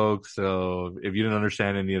fantasy, folks. So if you didn't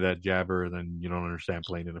understand any of that jabber, then you don't understand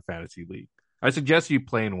playing in a fantasy league. I suggest you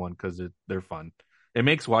play in one because they're fun. It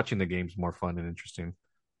makes watching the games more fun and interesting.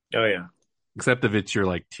 Oh yeah. Except if it's your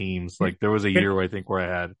like teams. Like there was a year where I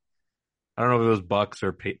had I don't know if it was Bucks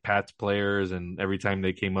or Pats players, and every time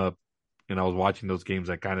they came up and I was watching those games,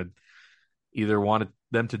 I kind of either wanted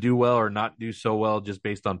them to do well or not do so well just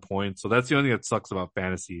based on points. So that's the only thing that sucks about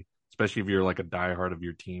fantasy, especially if you're like a diehard of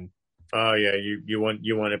your team. Oh yeah, you want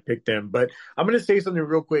to pick them. But I'm gonna say something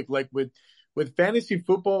real quick. Like with fantasy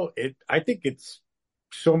football, I think it's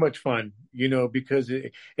so much fun, because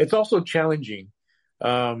it's also challenging.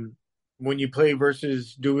 When you play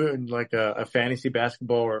versus doing like a fantasy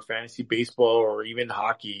basketball or a fantasy baseball or even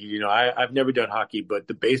hockey, I've never done hockey, but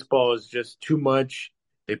the baseball is just too much.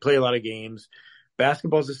 They play a lot of games.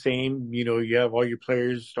 Basketball's the same. You have all your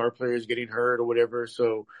players, star players getting hurt or whatever.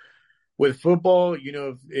 So with football,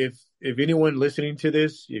 if anyone listening to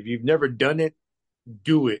this, if you've never done it,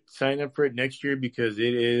 do it. Sign up for it next year because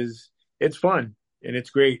it's fun and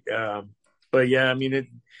it's great. But yeah, I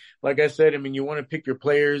mean, like I said, I mean, you want to pick your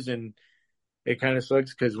players and it kind of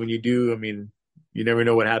sucks because when you do, I mean, you never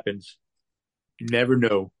know what happens. You never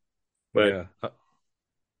know. But Yeah.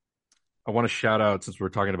 I want to shout out since we're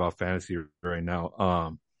talking about fantasy right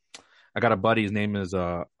now. I got a buddy. His name is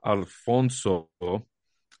Alfonso.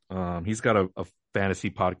 He's got a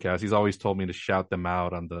fantasy podcast. He's always told me to shout them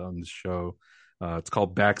out on the show. It's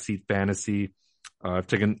called Backseat Fantasy. I've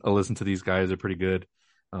taken a listen to these guys. They're pretty good.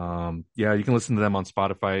 Yeah, you can listen to them on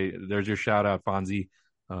Spotify. There's your shout out, Fonzie.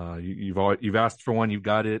 You've asked for one. You've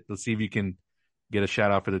got it. Let's see if you can get a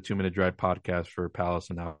shout out for the 2 Minute Drive podcast for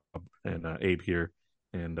Palace and Abe here.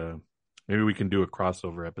 And maybe we can do a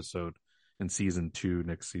crossover episode in season 2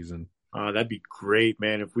 next season. that'd be great,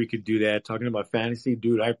 man. If we could do that, talking about fantasy,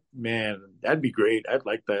 dude, that'd be great. I'd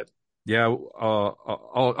like that. Yeah,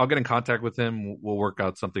 I'll get in contact with him. We'll work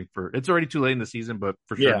out something for. It's already too late in the season, but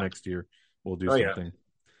for sure Yeah. next year we'll do Oh yeah. something.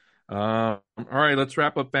 All right, let's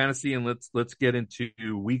wrap up fantasy and let's get into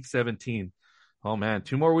week 17. Oh man,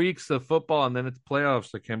 2 more weeks of football and then it's playoffs.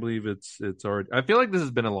 I can't believe it's already. I feel like this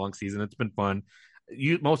has been a long season. It's been fun.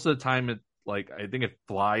 You most of the time it like I think it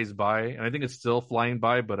flies by, and I think it's still flying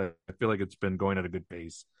by. But I feel like it's been going at a good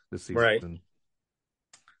pace this Right. season.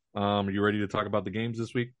 Are you ready to talk about the games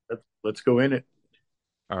this week? Let's go in it.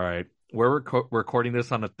 All right. We're recording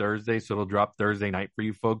this on a Thursday, so it'll drop Thursday night for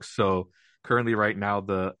you folks. So currently, right now,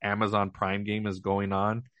 the Amazon Prime game is going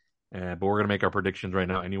on, but we're gonna make our predictions right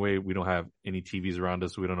now. Anyway, we don't have any TVs around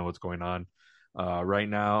us, so we don't know what's going on. Right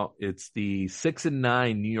now, it's the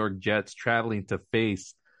 6-9 New York Jets traveling to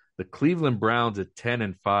face the Cleveland Browns at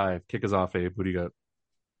 10-5. Kick us off, Abe. What do you got?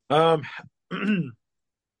 Um, I'm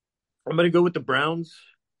going to go with the Browns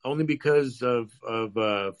only because of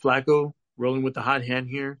Flacco rolling with the hot hand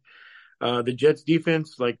here. The Jets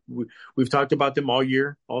defense, like we've talked about them all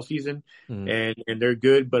year, all season, Mhm. and they're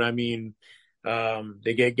good. But I mean,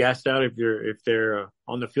 they get gassed out if they're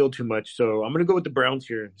on the field too much. So I'm going to go with the Browns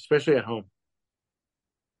here, especially at home.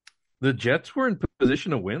 The Jets were in position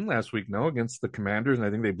to win last week, no, against the Commanders, and I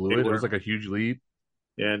think they blew They it. It was were, like a huge lead.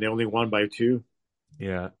 yeah, and they only won by two.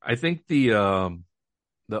 Yeah, I think the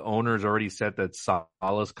owners already said that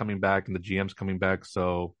Salah's coming back and the GM's coming back,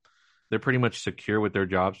 so they're pretty much secure with their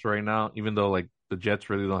jobs right now. Even though like the Jets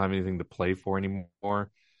really don't have anything to play for anymore,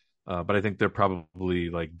 but I think they're probably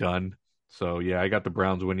like done. So yeah, I got the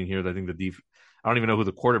Browns winning here. I think I don't even know who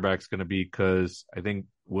the quarterback's going to be because I think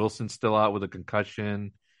Wilson's still out with a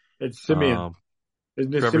concussion. It's Simeon, Um,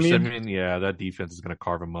 isn't it Trevor Simeon? Simeon, yeah, that defense is going to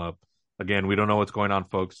carve him up. Again, we don't know what's going on,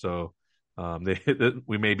 folks. So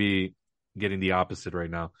we may be getting the opposite right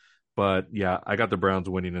now. But yeah, I got the Browns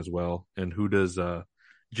winning as well. And who does Uh,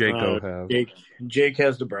 Jaco have? Jake Jake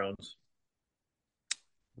has the Browns.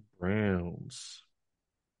 Browns.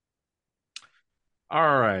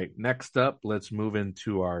 All right. Next up, let's move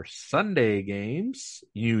into our Sunday games.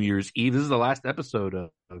 New Year's Eve. This is the last episode of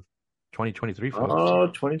 2023, folks. Oh,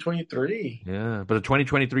 2023. Yeah, but the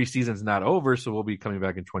 2023 season's not over, so we'll be coming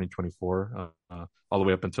back in 2024, all the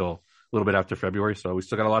way up until a little bit after February. So we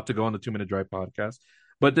still got a lot to go on the 2 Minute Drive podcast.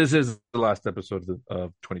 But this is the last episode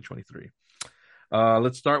of 2023.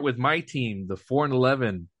 Let's start with my team, the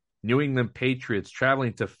 4-11 New England Patriots,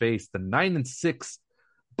 traveling to face the 9-6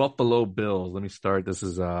 Buffalo Bills. Let me start. This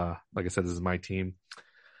is like I said, this is my team.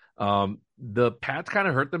 The Pats kind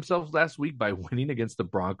of hurt themselves last week by winning against the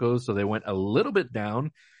Broncos, so they went a little bit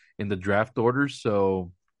down in the draft order.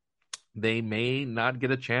 So they may not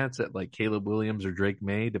get a chance at like Caleb Williams or Drake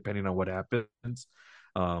May, depending on what happens.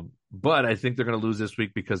 But I think they're going to lose this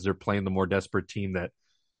week because they're playing the more desperate team that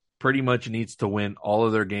pretty much needs to win all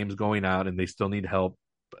of their games going out, and they still need help.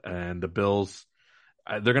 And the Bills,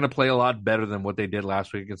 they're going to play a lot better than what they did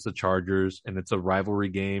last week against the Chargers, and it's a rivalry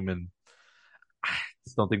game. And I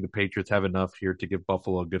just don't think the Patriots have enough here to give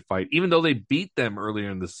Buffalo a good fight, even though they beat them earlier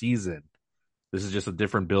in the season. This is just a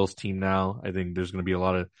different Bills team now. I think there's going to be a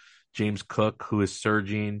lot of James Cook who is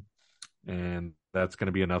surging, and that's going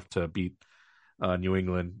to be enough to beat New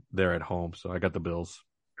England there at home. So I got the Bills.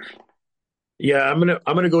 Yeah, I'm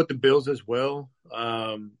gonna go with the Bills as well.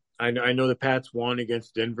 I know the Pats won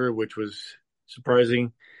against Denver, which was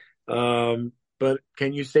surprising. But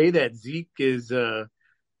can you say that Zeke is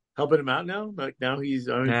helping him out now? Like now he's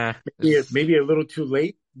I mean, Nah, it's, maybe a little too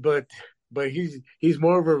late, but he's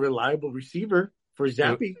more of a reliable receiver for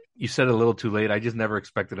Zappy. you said it a little too late. I just never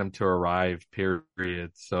expected him to arrive.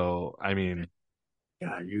 Period. So I mean,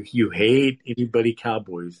 Yeah, you hate anybody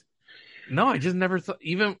Cowboys. no, I just never thought.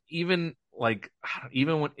 Even like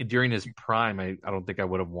even when during his prime, I don't think I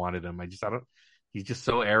would have wanted him. I don't. He's just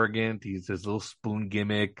so arrogant. He's his little spoon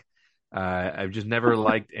gimmick. I've just never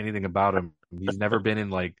liked anything about him. He's never been in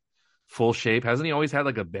like full shape. Hasn't he always had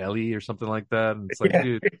like a belly or something like that? And it's like, Yeah.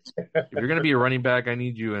 dude, if you're gonna be a running back, I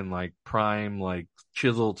need you in like prime, like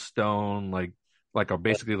chiseled stone, like a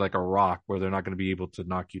basically like a rock where they're not gonna be able to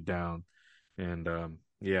knock you down. And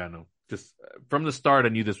yeah, no, just from the start, I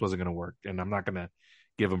knew this wasn't gonna work, and I'm not gonna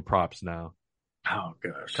give him props now. Oh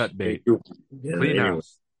gosh. Cut bait, Yeah, clean anyway,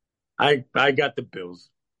 house. I got the Bills.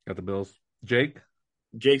 Got the Bills. Jake.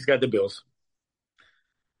 Jake's got the Bills.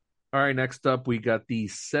 All right, next up we got the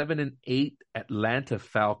 7-8 Atlanta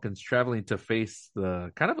Falcons traveling to face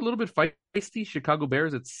the kind of a little bit feisty Chicago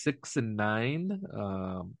Bears at 6-9.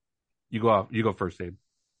 You go off. You go first, Abe.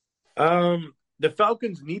 The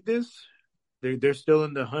Falcons need this. They're still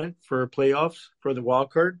in the hunt for playoffs for the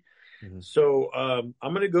wild card. Mhm. So I'm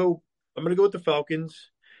gonna go with the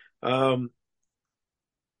Falcons. Um,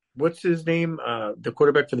 what's his name? The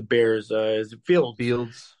quarterback for the Bears is it Fields.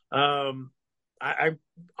 Fields. Um, I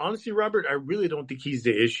honestly, Robert, I really don't think he's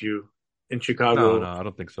the issue in No, Chicago. I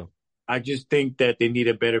don't think so. I just think that they need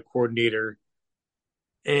a better coordinator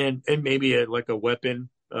and maybe like a weapon,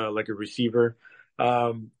 like a receiver.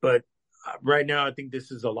 But right now, I think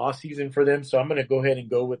this is a lost season for them. So I'm going to go ahead and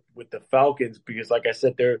go with the Falcons because, like I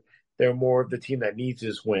said, they're more of the team that needs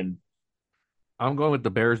this win. I'm going with the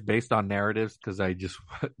Bears based on narratives because I just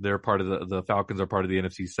they're part of the Falcons are part of the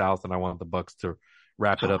NFC South, and I want the Bucks to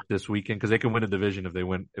wrap it up this weekend because they can win a division if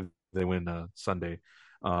they win Sunday.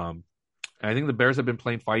 Um, I think the Bears have been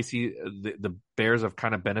playing feisty. The Bears have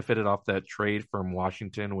kind of benefited off that trade from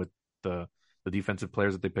Washington with the defensive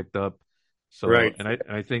players that they picked up. So, Right. and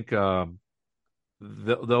I think they'll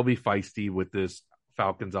be feisty with this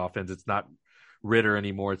Falcons offense. It's not Ritter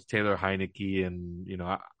anymore. It's Taylor Heineke, and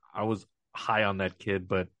I was high on that kid,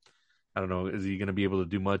 but I don't know. Is he going to be able to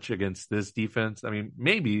do much against this defense? I mean,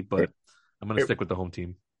 maybe, Hey, but I'm going to stick with the home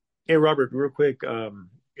team. hey, Robert, real quick,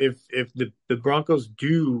 if the Broncos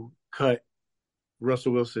do cut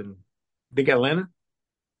Russell Wilson, think Atlanta?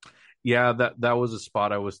 Yeah, that was a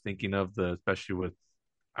spot I was thinking of. Especially with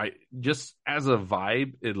I just as a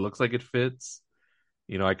vibe, it looks like it fits.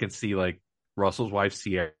 I can see like Russell's wife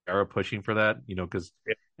Sierra pushing for that. Because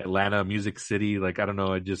Yeah. Atlanta, Music City, like I don't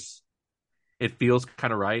know, it feels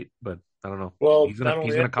kind of right, but I don't know. Well, He's not gonna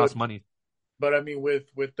he's only gonna that, cost money. but I mean with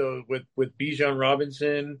Bijan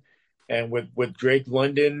Robinson and with Drake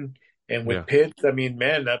London and with Yeah, Pitts, I mean,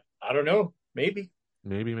 man, that I don't know, maybe.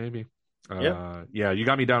 maybe. Yeah, Yeah, you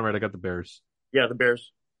got me down right. I got the Bears. yeah, the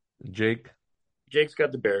Bears. Jake, Jake's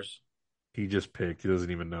got the Bears. he just picked. He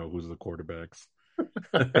doesn't even know who's the quarterbacks.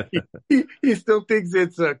 He still thinks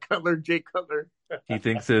it's Cutler, Jake Cutler. He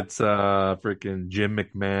thinks it's freaking Jim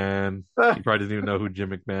McMahon. He probably doesn't even know who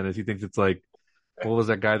Jim McMahon is. He thinks it's like what was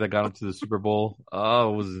that guy that got him to the Super Bowl? Oh,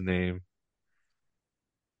 what was his name?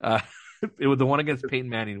 Uh, it was the one against Peyton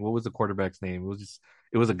Manning. What was the quarterback's name?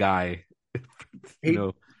 It was a guy. you He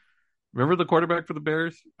know, remember the quarterback for the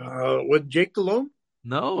Bears? with Jake Delhomme?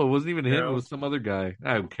 No, it wasn't even him. It No. was some other guy.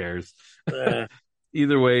 Who cares? Uh,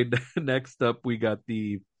 Either way, next up we got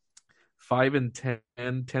the 5-10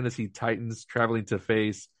 Tennessee Titans traveling to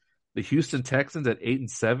face the Houston Texans at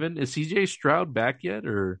 8-7. Is CJ Stroud back yet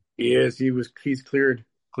or yes, he's cleared.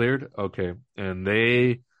 cleared? Okay, and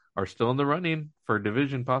they are still in the running for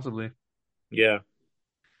division possibly. Yeah.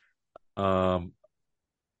 Um,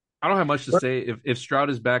 I don't have much to say. If Stroud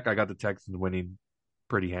is back, I got the Texans winning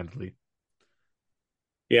pretty handily.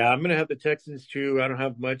 Yeah, I'm gonna have the Texans too. I don't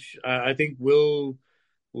have much. I think Will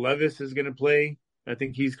Levis is gonna play. I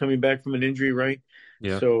think he's coming back from an injury, right?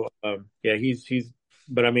 Yeah, So yeah, he's.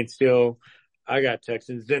 But I mean, still, I got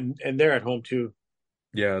Texans, and they're at home too,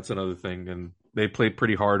 yeah, that's another thing, and they played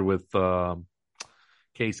pretty hard with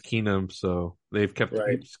Case Keenum, so right?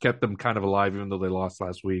 he's kept them kind of alive, even though they lost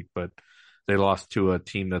last week. But they lost to a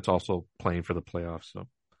team that's also playing for the playoffs. So,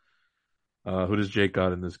 who does Jake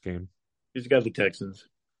got in this game? He's got the Texans.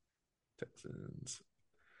 Texans.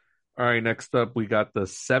 All right, next up we got the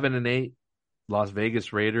 7-8 Las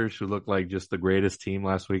Vegas Raiders, who looked like just the greatest team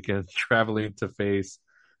last weekend, traveling to face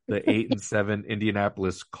the 8-7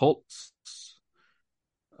 Indianapolis Colts.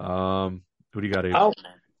 Who do you got, Abe? Oh,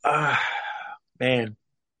 ah, man,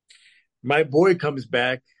 my boy comes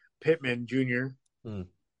back, Pittman Jr. Hmm.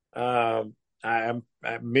 I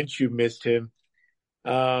Minshew missed him.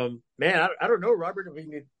 Man, I don't know, Robert. I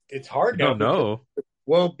mean, it's You hard now don't because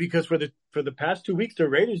know. because for the past 2 weeks, the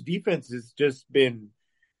Raiders defense has just been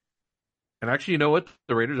And actually, you know what?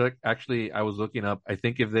 The Raiders actually, I was looking up. I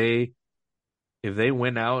think if they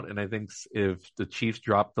win out, and I think if the Chiefs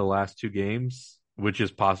drop the last two games, which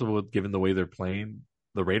is possible given the way they're playing,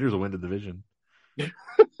 the Raiders will win the division.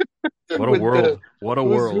 What a with the world! What a who's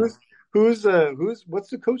world! who's who's what's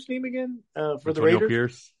the coach name again for the Antonio Raiders?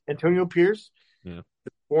 Pierce. Antonio Pierce, Yeah,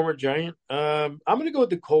 former Giant. I'm gonna go with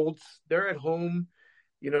the Colts. They're at home.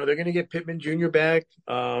 They're gonna get Pittman Jr. back.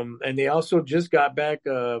 And they also just got back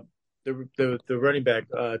the running back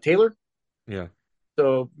Taylor. yeah,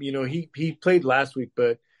 So he played last week,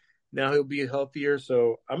 but now he'll be healthier.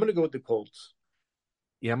 So I'm gonna go with the Colts.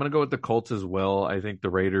 yeah. I'm gonna go with the Colts as well. I think the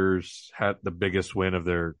Raiders had the biggest win of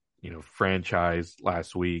their franchise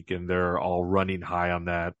last week, and they're all running high on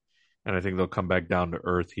that. And I think they'll come back down to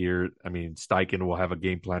earth here. I mean, Steichen will have a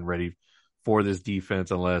game plan ready for this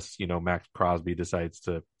defense unless Max Crosby decides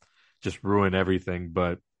to just ruin everything.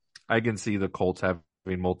 But I can see the Colts having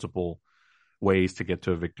multiple ways to get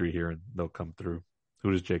to a victory here, and they'll come through.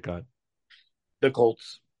 Who does Jake got? The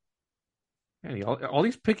Colts. Man, all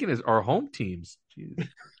he's picking is our home teams. Jeez.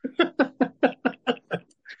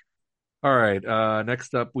 All right.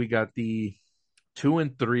 Next up, we got the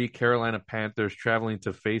 2-3 Carolina Panthers traveling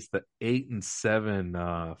to face the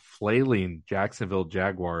 8-7 flailing Jacksonville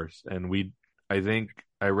Jaguars, and I think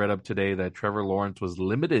I read up today that Trevor Lawrence was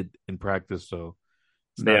limited in practice, so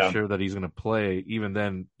it's not Yeah. sure that he's going to play. Even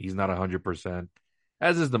then, he's not 100%,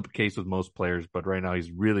 as is the case with most players. But right now,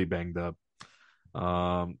 he's really banged up.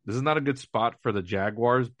 This is not a good spot for the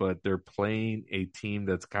Jaguars, but they're playing a team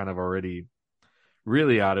that's kind of already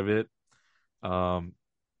really out of it. Um,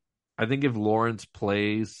 I think if Lawrence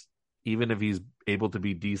plays, even if he's able to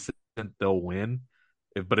be decent, they'll win.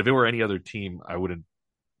 But if it were any other team, I wouldn't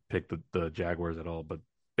pick the Jaguars at all. But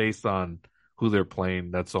based on who they're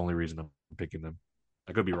playing, that's the only reason I'm picking them.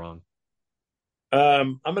 I could be wrong.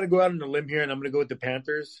 I'm going to go out on a limb here, and I'm going to go with the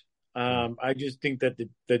Panthers. Mm. I just think that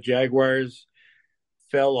the Jaguars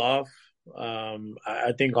fell off.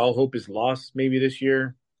 I think all hope is lost maybe this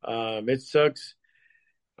year. It sucks.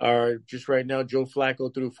 Just right now, Joe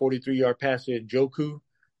Flacco threw a 43-yard pass to Njoku.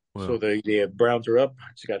 So Well, the Browns are up.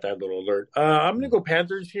 I just got that little alert. I'm going to mm, go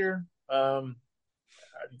Panthers here.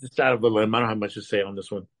 Just out of a limb. I don't have much to say on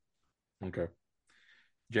this one. okay.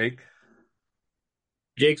 Jake,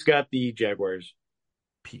 Jake's got the Jaguars.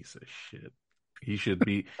 piece of shit. He should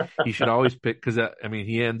be. He should always pick because I mean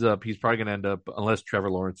he ends up. He's probably gonna end up unless Trevor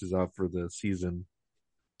Lawrence is out for the season.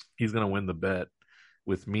 He's gonna win the bet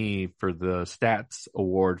with me for the stats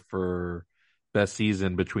award for best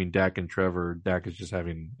season between Dak and Trevor. Dak is just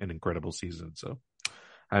having an incredible season, so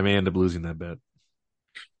I may end up losing that bet.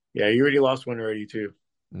 Yeah, you already lost one already too.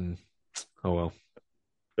 Mm. Oh well,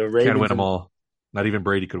 The can't win Ravens them and all. Not even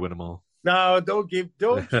Brady could win them all. no, don't you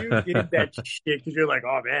give that shit because you're like,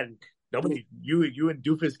 oh man, nobody, you and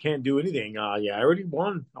Doofus can't do anything. Yeah, I already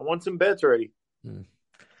won. I won some bets already. Mm.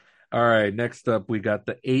 All right, next up we got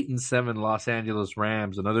the 8-7 Los Angeles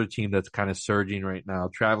Rams, another team that's kind of surging right now,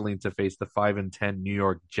 traveling to face the 5-10 New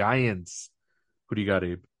York Giants. Who do you got,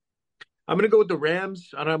 Abe? I'm gonna go with the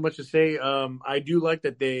Rams. I don't have much to say. I do like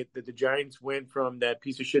that the Giants went from that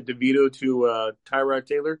piece of shit DeVito to Tyrod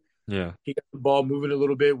Taylor. Yeah, He got the ball moving a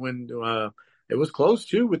little bit when it was close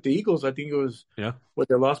too with the Eagles. I think it was yeah, what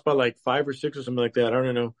they lost by like 5 or 6 or something like that. I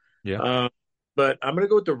don't know. yeah. Uh, but I'm gonna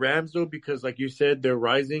go with the Rams though because, like you said, they're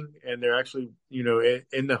rising and they're actually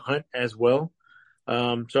in the hunt as well. So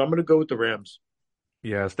I'm gonna go with the Rams.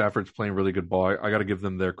 Yeah, Stafford's playing really good ball. I got to give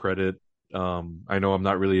them their credit. I know I'm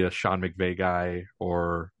not really a Sean McVay guy,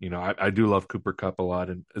 or I do love Cooper Cup a lot,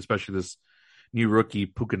 and especially this new rookie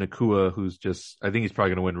Puka Nakua, who's just I think he's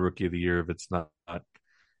probably going to win Rookie of the Year if it's not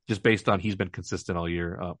just based on he's been consistent all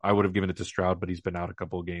year. I would have given it to Stroud, but he's been out a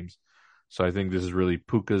couple of games, so I think this is really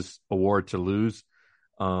Puka's award to lose.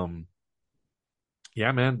 Um,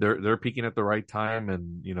 yeah, man, they're peaking at the right time,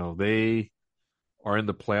 and they are in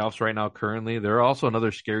the playoffs right now currently. They're also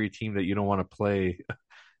another scary team that you don't want to play,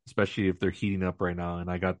 especially if they're heating up right now. And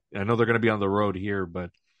I know they're going to be on the road here, but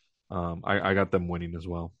I got them winning as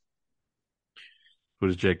well. Who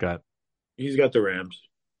does Jake got? He's got the Rams.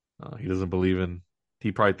 He doesn't believe in.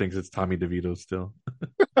 He probably thinks it's Tommy DeVito still.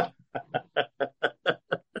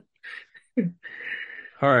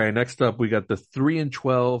 All right, next up we got the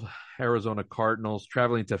 3-12 Arizona Cardinals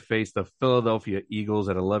traveling to face the Philadelphia Eagles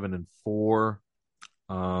at 11-4.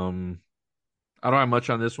 Um, I don't have much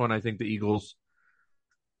on this one. I think the Eagles.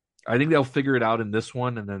 I think they'll figure it out in this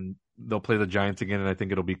one, and then they'll play the Giants again, and I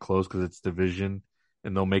think it'll be close because it's division,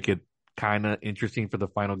 and they'll make it kind of interesting for the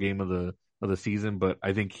final game of the season. But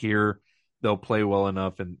I think here they'll play well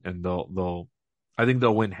enough, and they'll I think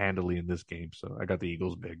they'll win handily in this game. So I got the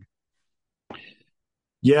Eagles big.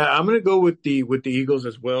 Yeah, I'm gonna go with the Eagles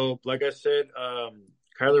as well. Like I said,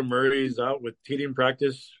 Kyler Murray is out with he didn't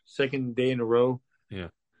practice second day in a row. Yeah,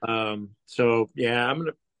 So yeah, I'm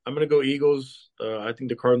gonna go Eagles. I think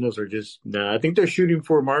the Cardinals are just nah. I think they're shooting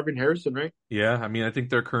for Marvin Harrison, right? yeah. I mean, I think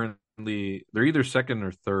they're either second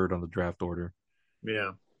or third on the draft order.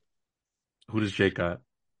 Yeah, Who does Jake got?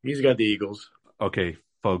 he's got the Eagles. Okay,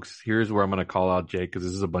 folks, here's where I'm going to call out Jake because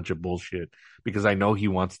this is a bunch of bullshit. Because I know he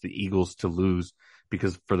wants the Eagles to lose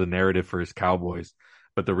because for the narrative for his Cowboys.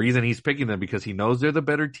 But the reason he's picking them because he knows they're the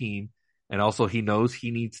better team, and also he knows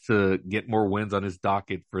he needs to get more wins on his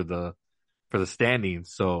docket for the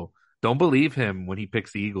standings. So don't believe him when he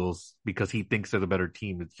picks the Eagles because he thinks they're the better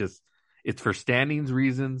team. It's for standings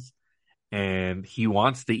reasons, and he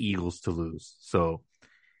wants the Eagles to lose. So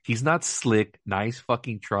he's not slick, nice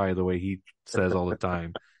fucking try the way he says all the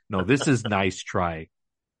time. No, this is nice try.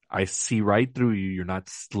 I see right through you. You're not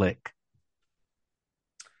slick.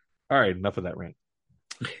 All right, enough of that rant.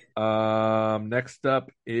 Next up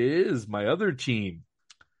is my other team,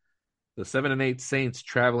 the 7-8 Saints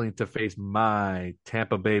traveling to face my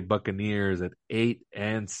Tampa Bay Buccaneers at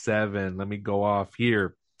 8-7. Let me go off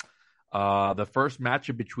here. The first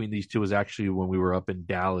matchup between these two was actually when we were up in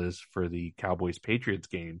Dallas for the Cowboys Patriots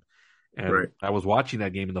game. And Right. I was watching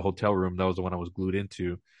that game in the hotel room. That was the one I was glued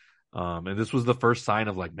into. And this was the first sign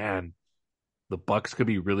of like, man, the Bucks could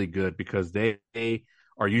be really good because they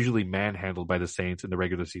are usually manhandled by the Saints in the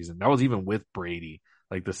regular season. That was even with Brady.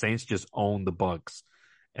 Like the Saints just own the Bucks,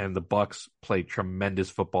 and the Bucks play tremendous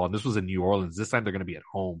football. And this was in New Orleans. This time they're going to be at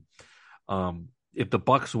home. If the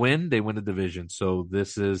Bucks win, they win the division. So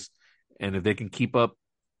this is, and if they can keep up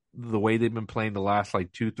the way they've been playing the last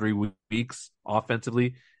like 2-3 weeks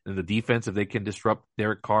offensively, and the defense, if they can disrupt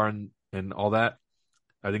Derek Carr and all that,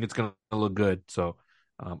 I think it's going to look good. So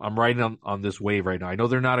I'm riding on this wave right now. I know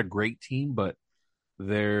they're not a great team, but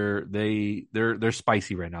they're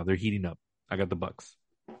spicy right now. They're heating up. I got the Bucks.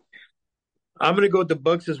 I'm gonna go with the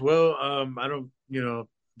Bucks as well. I don't,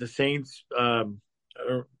 the Saints. I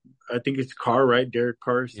think it's Carr, right? Derek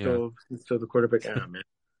Carr is Yeah. still the quarterback. Ah, man.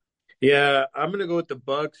 Yeah, I'm gonna go with the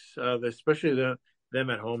Bucks, especially them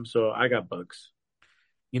at home. So I got Bucks.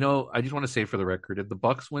 I just want to say for the record, if the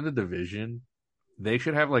Bucks win the division, they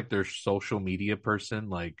should have like their social media person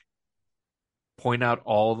like point out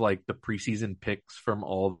all like the preseason picks from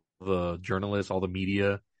all the journalists, all the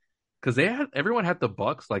media, because everyone had the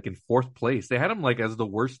Bucks like in fourth place. They had them like as the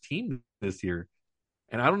worst team this year,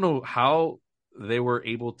 and I don't know how they were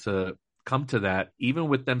able to come to that, even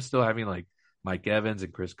with them still having like Mike Evans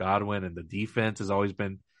and Chris Godwin, and the defense has always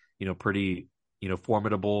been pretty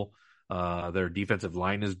formidable. Their defensive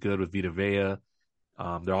line is good with Vita Vea.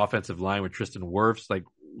 Their offensive line with Tristan Wirfs. Like,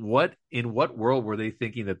 in what world were they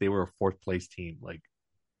thinking that they were a fourth place team? Like,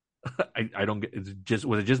 I don't get.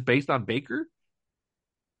 Was it just based on Baker?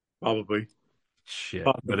 Probably. Shit.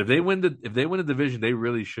 But Probably. if they win the division, they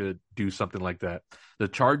really should do something like that. The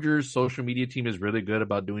Chargers social media team is really good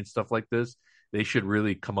about doing stuff like this. They should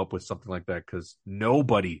really come up with something like that because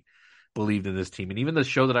nobody believed in this team. And even the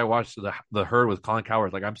show that I watched, the Herd with Colin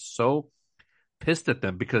Coward, like I'm so pissed at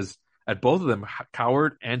them because at both of them,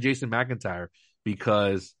 Coward and Jason McIntyre,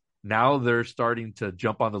 because now they're starting to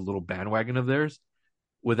jump on the little bandwagon of theirs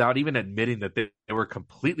without even admitting that they were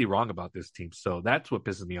completely wrong about this team. So that's what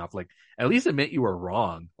pisses me off. Like, at least admit you were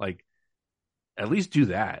wrong. Like, at least do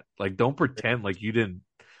that. Like, don't pretend like you didn't.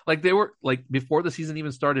 Like, they were like before the season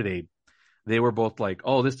even started, Abe. They were both like,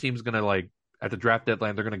 "Oh, this team's gonna like at the draft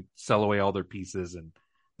deadline, they're gonna sell away all their pieces and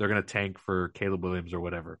they're gonna tank for Caleb Williams or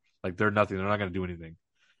whatever. Like, they're nothing. They're not gonna do anything."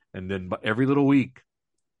 And then but every little week,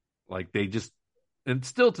 like they just, and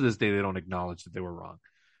still to this day, they don't acknowledge that they were wrong.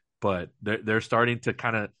 But they're starting to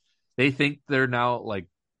kind of, they think they're now like,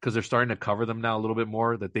 because they're starting to cover them now a little bit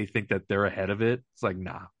more, that they think that they're ahead of it. It's like,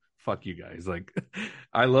 nah, fuck you guys. Like,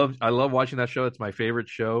 I love watching that show. It's my favorite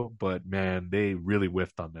show. But man, they really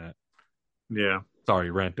whiffed on that. Yeah.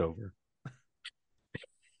 Sorry, rant over.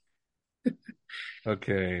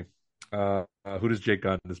 Okay, who does Jake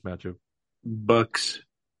got in this matchup? Bucks.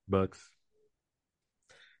 Bucks.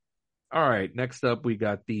 All right, next up we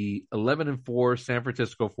got the 11-4 San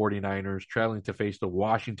Francisco 49ers traveling to face the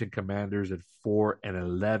Washington Commanders at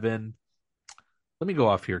 4-11. Let me go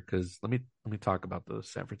off here because let me talk about the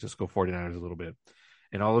San Francisco 49ers a little bit.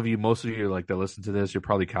 And all of you, most of you like that listen to this, you're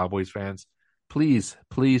probably Cowboys fans. Please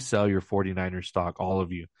sell your 49ers stock, all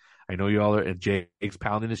of you. I know you all are, and Jake's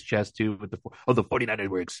pounding his chest too with the 49ers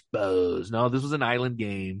were exposed. No, this was an island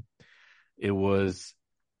game. It was,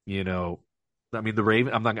 you know, I mean,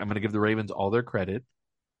 I'm going to give the Ravens all their credit,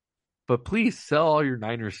 but please sell all your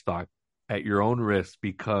Niners stock at your own risk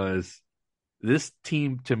because this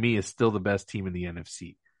team to me is still the best team in the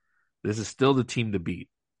NFC. This is still the team to beat.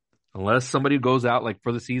 Unless somebody goes out like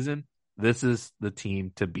for the season, this is the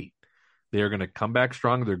team to beat. They're going to come back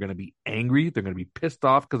strong. They're going to be angry. They're going to be pissed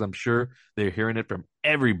off because I'm sure they're hearing it from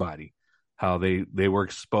everybody how they were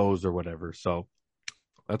exposed or whatever. So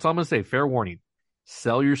that's all I'm going to say. Fair warning.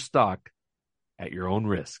 Sell your stock at your own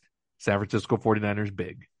risk. San Francisco 49ers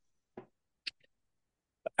big.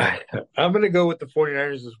 I'm gonna go with the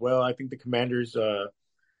 49ers as well. I think the Commanders.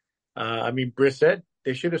 I mean, Brissett.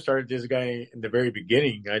 They should have started this guy in the very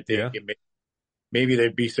beginning. I Yeah. think maybe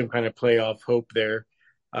there'd be some kind of playoff hope there.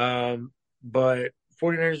 But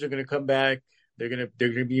 49ers are going to come back. They're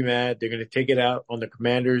gonna be mad. They're going to take it out on the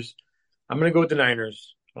Commanders. I'm going to go with the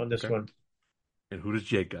Niners on this Okay. one. And who does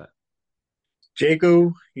Jake got?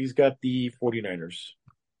 Jaco, he's got the 49ers.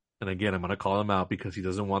 And again, I'm going to call him out because he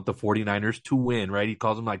doesn't want the 49ers to win, right? He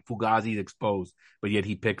calls them like Fugazi's exposed, but yet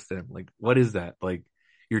he picks them. Like, what is that? Like,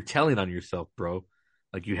 you're telling on yourself, bro.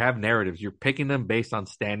 Like, you have narratives. You're picking them based on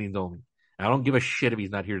standings only. And I don't give a shit if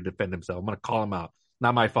he's not here to defend himself. I'm going to call him out.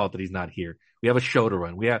 Not my fault that he's not here. We have a show to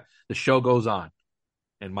run. The show goes on.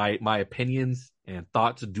 And my opinions and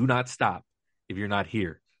thoughts do not stop if you're not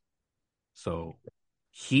here. So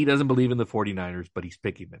He doesn't believe in the 49ers, but he's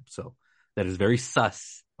picking them. So that is very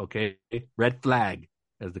sus. Okay. Red flag,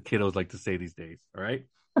 as the kiddos like to say these days. All right.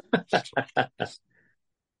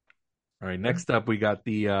 All right. Next up, we got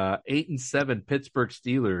the 8-7 Pittsburgh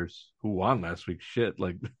Steelers, who won last week. Shit.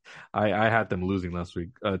 Like, I had them losing last week.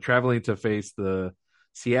 Traveling to face the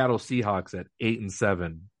Seattle Seahawks at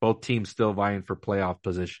 8-7. Both teams still vying for playoff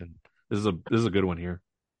position. This is a good one here.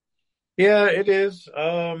 Yeah, it is.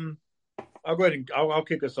 I'll go ahead and I'll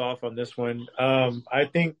kick us off on this one. I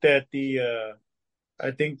think that the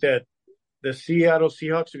Seattle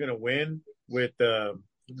Seahawks are going to win with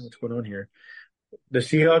what's going on here. The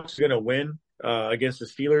Seahawks are going to win against the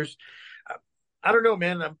Steelers. I don't know,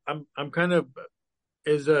 man. I'm kind of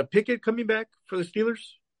is Pickett coming back for the Steelers?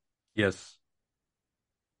 Yes.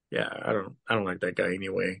 Yeah, I don't like that guy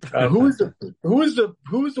anyway. Who is the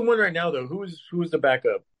one right now though? Who is the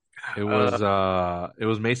backup? Uh, It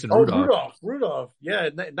was Mason oh, Rudolph. Rudolph. Yeah,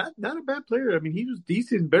 not a bad player. I mean, he was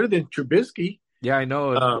decent, better than Trubisky. Yeah, I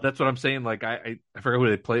know. Um, That's what I'm saying. Like I forgot who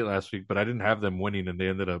they played last week, but I didn't have them winning, and they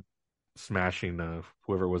ended up smashing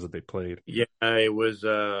whoever it was that they played. yeah, it was.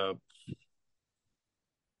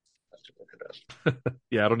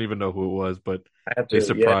 Yeah, I don't even know who it was, but I have they to. Yeah,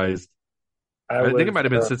 surprised. I I think it was. might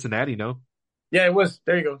have been Cincinnati. No. Yeah, it was.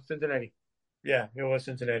 There you go, Cincinnati. Yeah, it was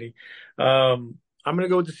Cincinnati. I'm gonna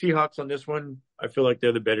go with the Seahawks on this one. I feel like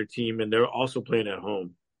they're the better team, and they're also playing at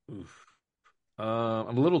home. Oof.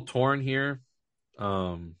 I'm a little torn here.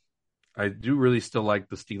 Um, I do really still like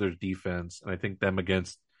the Steelers defense, and I think them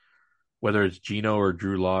against whether it's Geno or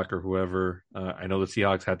Drew Lock or whoever. I know the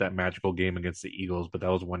Seahawks had that magical game against the Eagles, but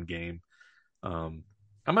that was one game. Um,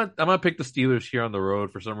 I'm gonna pick the Steelers here on the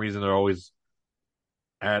road. For some reason, they're always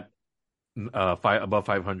at above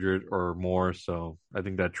 500 or more, so I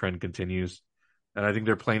think that trend continues, and I think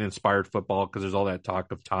they're playing inspired football because there's all that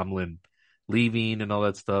talk of Tomlin leaving and all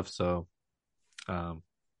that stuff. So, um,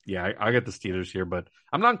 yeah, I get the Steelers here, but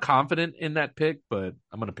I'm not confident in that pick, but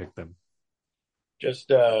I'm gonna pick them.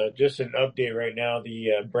 Just an update right now.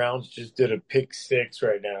 The Browns just did a pick six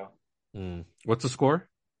right now. What's the score?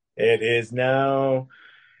 It is now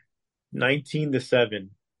 19-7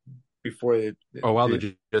 before Oh wow, the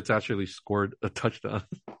the Jets actually scored a touchdown.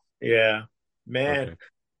 yeah, man.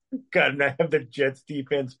 Okay. God, and I have the Jets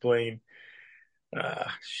defense playing.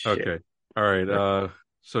 Shit. Okay. All right.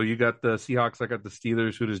 So you got the Seahawks. I got the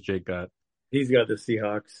Steelers. Who does Jake got? He's got the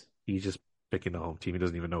Seahawks. He's just picking the home team. He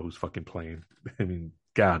doesn't even know who's fucking playing. I mean,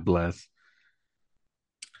 God bless.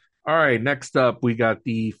 All right. Next up, we got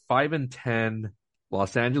the 5-10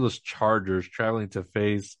 Los Angeles Chargers traveling to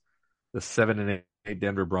face the 7-8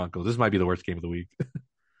 Denver Broncos. This might be the worst game of the week.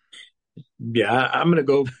 Yeah, I'm gonna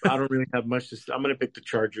go. I don't really have much to say. I'm gonna pick the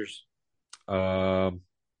Chargers. Um,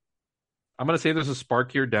 I'm gonna say there's a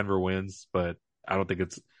spark here. Denver wins, but I don't think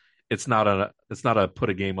it's not a put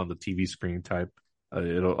a game on the TV screen type.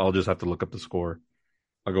 I'll just have to look up the score.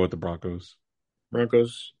 I'll go with the Broncos.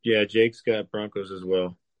 Broncos. Yeah, Jake's got Broncos as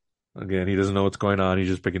well. Again, he doesn't know what's going on. He's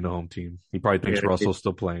just picking the home team. He probably Yeah, thinks Russell's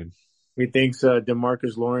still playing. he thinks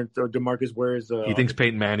Demarcus Lawrence or Demarcus Ware is He on thinks the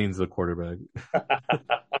Peyton Manning's the quarterback. team.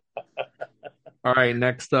 All right,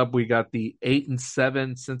 next up we got the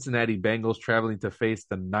 8-7 Cincinnati Bengals traveling to face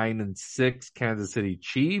the 9-6 Kansas City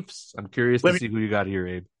Chiefs. I'm curious to Let me see who you got here,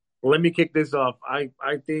 Abe. let me kick this off. I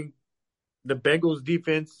think the Bengals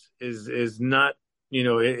defense is not,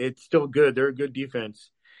 it's still good. They're a good defense.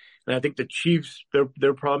 And I think the Chiefs,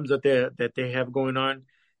 their problems that they have going on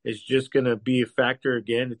is just going to be a factor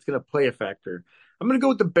again. It's going to play a factor. I'm going to go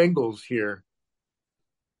with the Bengals here.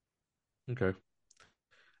 Okay.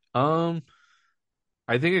 Um,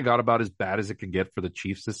 I think it got about as bad as it can get for the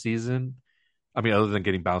Chiefs this season. I mean, other than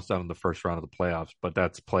getting bounced out in the first round of the playoffs, but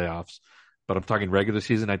that's playoffs. But I'm talking regular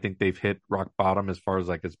season. I think they've hit rock bottom as far as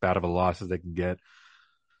like as bad of a loss as they can get.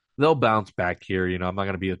 They'll bounce back here. I'm not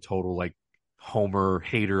going to be a total like homer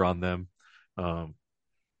hater on them. Um,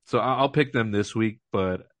 so I'll pick them this week,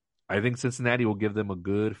 but I think Cincinnati will give them a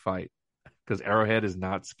good fight because Arrowhead is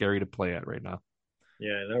not scary to play at right now.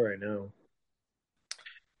 Yeah, not right now.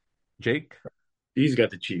 Jake, He's got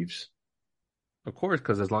the Chiefs. of course,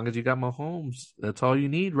 because as long as you got Mahomes, that's all you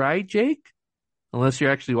need, right, Jake? Unless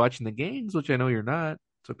you're actually watching the games, which I know you're not.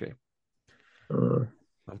 It's okay. Uh,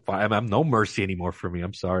 I'm fine. I'm no mercy anymore for me.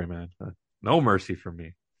 I'm sorry, man. No mercy for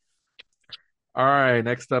me. All right,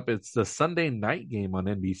 next up, it's the Sunday night game on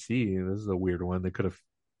NBC. This is a weird one. They could have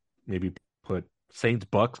maybe put Saints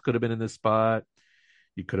Bucks could have been in this spot.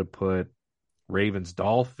 You could have put Ravens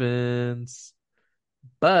Dolphins,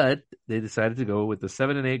 but they decided to go with the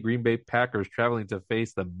 7-8 Green Bay Packers traveling to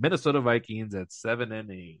face the Minnesota Vikings at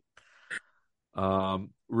 7-8.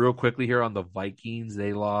 Real quickly here on the Vikings,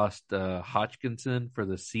 they lost Hodgkinson for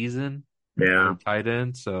the season, their Yeah. tight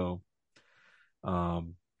end. So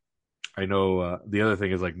um, I know the other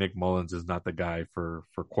thing is like Nick Mullins is not the guy for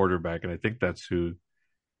quarterback, and I think that's who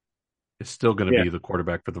is still going to Yeah. be the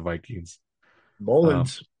quarterback for the Vikings. Um,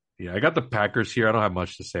 Mullins. yeah, I got the Packers here. I don't have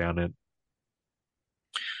much to say on it.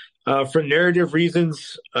 For narrative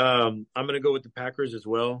reasons, I'm going to go with the Packers as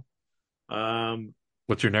well. Um,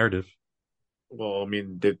 What's your narrative? well, I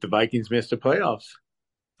mean, the Vikings missed the playoffs.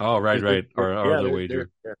 Oh, right, right. Our Yeah, other wager.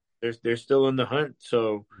 they're still in the hunt.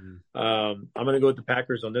 So, Mm. I'm going to go with the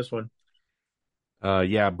Packers on this one.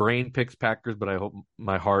 Yeah, brain picks Packers, but I hope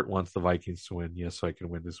my heart wants the Vikings to win. Yes, so I can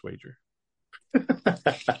win this wager.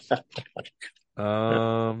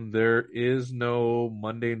 There is no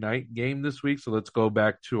Monday night game this week, so let's go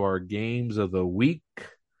back to our games of the week.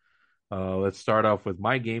 Let's start off with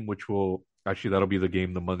my game, which will actually that'll be the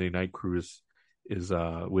game the Monday night crew is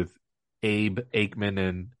with Abe Aikman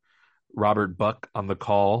and Robert Buck on the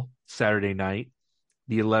call Saturday night.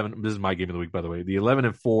 The 11 This is my game of the week, by the way. The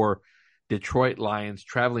 11-4 Detroit Lions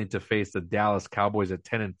traveling to face the Dallas Cowboys at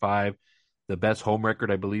 10-5, the best home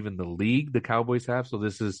record I believe in the league the Cowboys have. So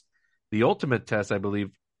this is the ultimate test I believe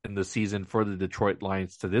in the season for the Detroit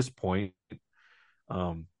Lions to this point.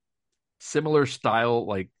 Um, Similar style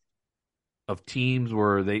like of teams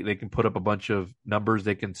where they can put up a bunch of numbers.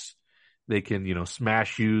 They can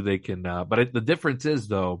smash you. They can. The difference is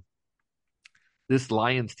though this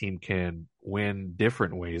Lions team can win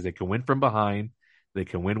different ways. They can win from behind. They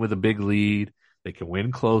can win with a big lead. They can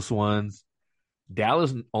win close ones.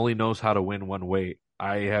 Dallas only knows how to win one way.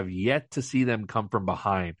 I have yet to see them come from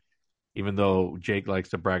behind, even though Jake likes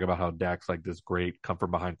to brag about how Dak's like this great come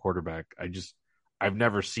from behind quarterback. I've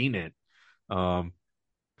never seen it. Um,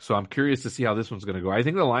 so I'm curious to see how this one's going to go. I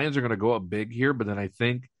think the Lions are going to go up big here, but then I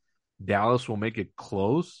think Dallas will make it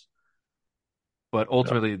close. But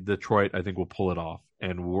ultimately, Detroit, I think, will pull it off.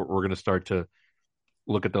 And we're going to start to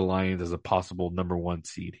look at the Lions as a possible number one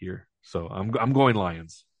seed here. So I'm going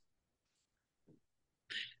Lions.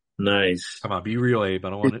 Nice. Come on, be real, Abe. I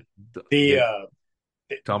don't want to The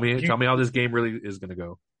get. Tell me, you tell me how this game really is going to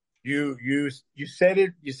go. you said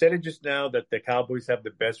it. You said it just now that the Cowboys have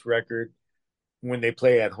the best record when they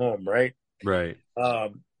play at home, right? Right.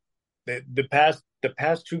 Um, the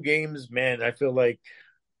past two games, man, I feel like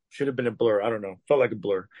should have been a blur. I don't know, felt like a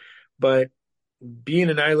blur, but being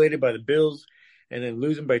annihilated by the Bills and then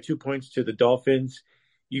losing by 2 points to the Dolphins,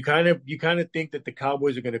 you kind of think that the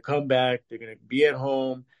Cowboys are going to come back. They're going to be at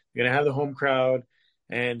home. They're going to have the home crowd,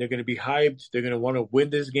 and they're going to be hyped. They're going to want to win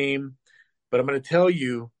this game. But I'm going to tell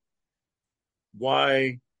you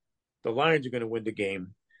why the Lions are going to win the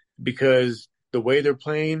game because the way they're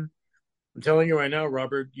playing. I'm telling you right now,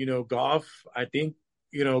 Robert. Goff. I think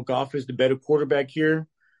Goff is the better quarterback here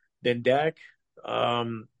than Dak.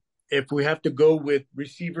 Um, if we have to go with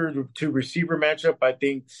receiver to receiver matchup, I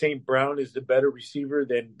think St. Brown is the better receiver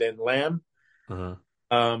than Lamb. Uh-huh.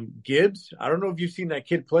 Gibbs, I don't know if you've seen that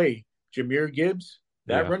kid play, Jameer Gibbs,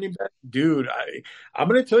 that Yeah. running back, dude. I'm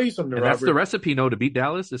gonna tell you something, And that's the Robert. recipe, no, to beat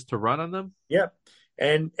Dallas is to run on them. Yeah,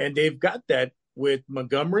 and they've got that with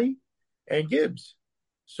Montgomery and Gibbs.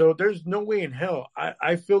 So there's no way in hell.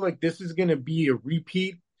 I feel like this is gonna be a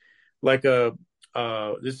repeat, like a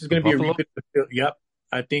this is Of gonna be a Buffalo. repeat. Yep,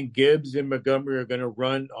 I think Gibbs and Montgomery are gonna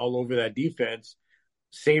run all over that defense.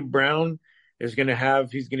 St. Brown he's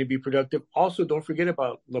gonna be productive. Also, don't forget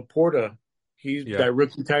about Laporta. He's Yeah. that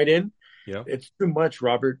rookie tight end. Yeah. It's too much,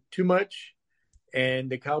 Robert. Too much.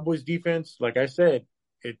 And the Cowboys defense, like I said,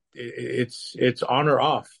 it's on or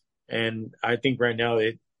off. And I think right now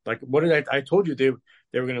what did I told you they were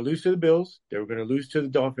going to lose to the Bills, they were going to lose to the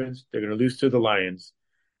Dolphins, they're going to lose to the Lions.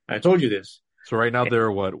 I told you this. So right now And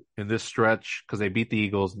they're what in this stretch because they beat the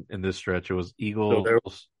Eagles in this stretch. It was so they're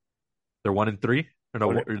Eagles. They're 1-3, or no?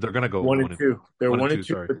 one, Or they're gonna go one one and and two. They're one and one two. and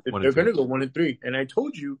two, Sorry, but one and they're going two. to go 1-3. And I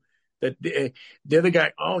told you that the other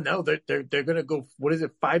guy, oh no, they're going to go. What is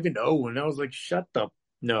it, 5-0? And I was like, shut up.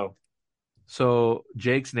 No, So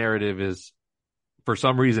Jake's narrative is for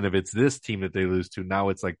some reason if it's this team that they lose to, now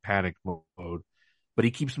it's like panic mode. But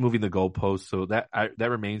he keeps moving the goalposts, so that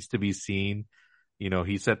remains to be seen.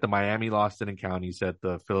 He said the Miami lost it in count. He said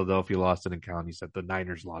the Philadelphia lost it in count. He said the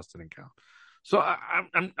Niners lost it in count. So I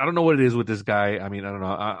don't know what it is with this guy. I mean, I don't know.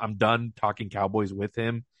 I'm done talking Cowboys with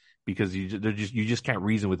him because you just can't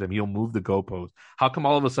reason with him. He'll move the goalpost. How come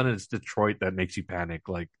all of a sudden it's Detroit that makes you panic?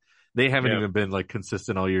 Like they haven't yeah, even been like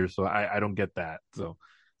consistent all year. So I don't get that. So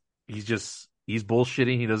he's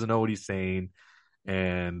bullshitting. He doesn't know what he's saying,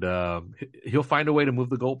 and he'll find a way to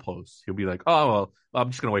move the goalposts. He'll be like, oh well,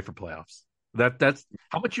 I'm just gonna wait for playoffs. That's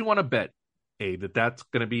how much you want to bet. Abe, that that's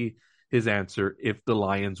going to be his answer if the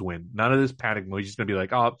Lions win. None of this panic mode. He's just going to be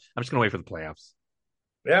like, oh, I'm just going to wait for the playoffs.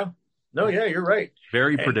 Yeah. No, yeah, you're right.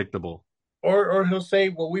 Very And predictable. or he'll say,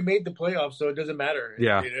 "Well, we made the playoffs, so it doesn't matter.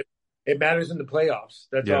 Yeah, It matters in the playoffs.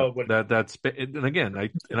 That's yeah. all." What That's and again,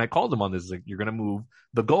 I called him on this. Like, you're going to move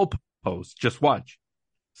the goalpost. Just watch.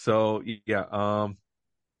 So yeah.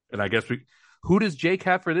 And I guess who does Jake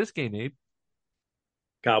have for this game, Abe?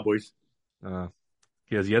 Cowboys? Uh,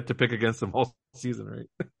 he has yet to pick against them all season,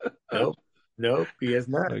 right? Nope, nope, he has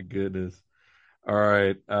not. My goodness. All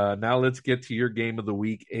right. Now let's get to your game of the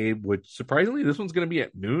week, Abe, which surprisingly this one's going to be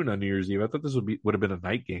at noon on New Year's Eve. I thought this would have been a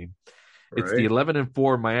night game. It's the Right.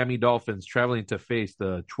 11-4 Miami Dolphins traveling to face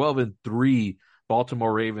the 12-3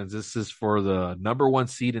 Baltimore Ravens. This is for the number one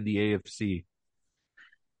seed in the AFC.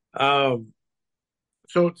 Um.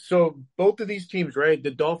 So both of these teams, right?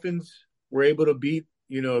 The Dolphins were able to beat,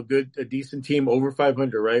 a decent team over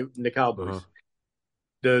 500, right? And the Uh-huh. Cowboys.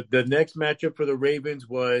 The next matchup for the Ravens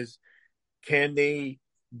was, can they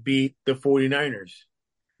beat the 49ers?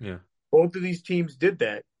 Yeah. Both of these teams did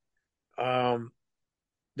that. Um,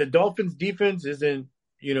 the Dolphins defense isn't,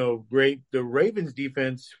 great. The Ravens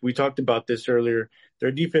defense, we talked about this earlier.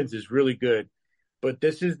 Their defense is really good. But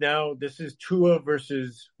this is Tua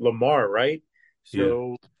versus Lamar, right? Yeah.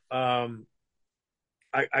 So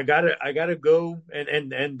I gotta go,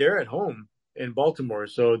 and they're at home in Baltimore,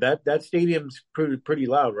 so that stadium's pretty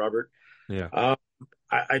loud, Robert. Yeah. Um,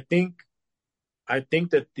 I think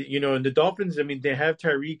that and the Dolphins, I mean, they have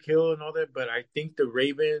Tyreek Hill and all that, but I think the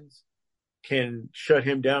Ravens can shut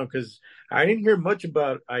him down because I didn't hear much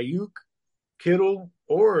about Ayuk, Kittle,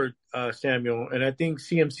 or Samuel, and I think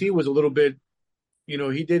CMC was a little bit,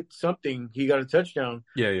 he did something, he got a touchdown,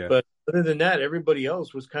 Yeah. Yeah. but other than that, everybody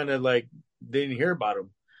else was kind of like they didn't hear about him.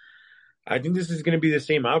 I think this is going to be the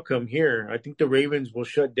same outcome here. I think the Ravens will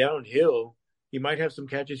shut down Hill. He might have some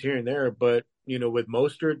catches here and there, but with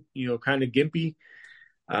Mostert, kind of gimpy,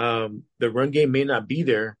 the run game may not be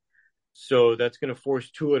there. So that's going to force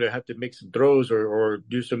Tua to have to make some throws or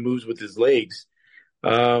do some moves with his legs.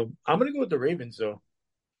 I'm going to go with the Ravens, though.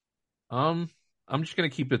 Um, I'm just gonna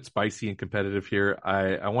keep it spicy and competitive here.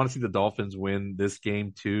 I want to see the Dolphins win this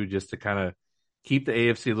game too, just to kind of keep the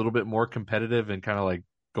AFC a little bit more competitive and kind of like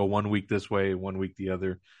go one week this way, one week the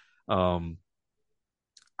other. Um,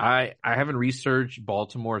 I haven't researched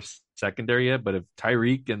Baltimore's secondary yet, but if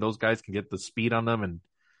Tyreek and those guys can get the speed on them and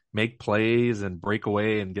make plays and break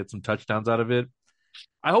away and get some touchdowns out of it,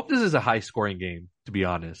 I hope this is a high scoring game, to be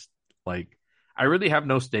honest. Like, I really have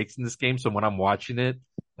no stakes in this game. So when I'm watching it,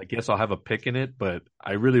 like, yes, I'll have a pick in it, but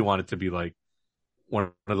I really want it to be like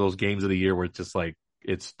one of those games of the year where it's just like,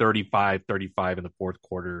 it's 35-35 in the fourth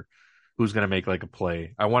quarter. Who's going to make like a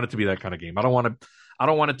play? I want it to be that kind of game. I don't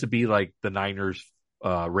want it to be like the Niners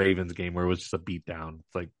Ravens game where it was just a beat down.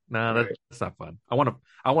 It's like, nah, Right. that's not fun. I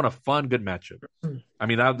want a fun, good matchup. I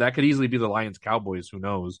mean, that could easily be the Lions Cowboys. Who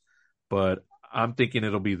knows? But I'm thinking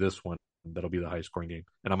it'll be this one that'll be the high scoring game,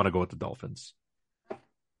 and I'm gonna go with the Dolphins.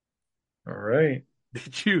 All right.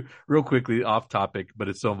 Did you real quickly off topic, but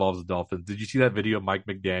it still involves the Dolphins? Did you see that video of Mike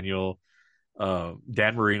McDaniel?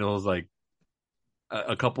 Dan Marino's like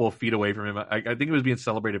a couple of feet away from him. I think he was being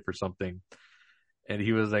celebrated for something, and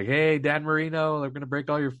he was like, "Hey, Dan Marino, they're gonna break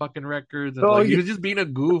all your fucking records." And Oh, like he yeah. was just being a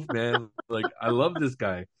goof, man. Like I love this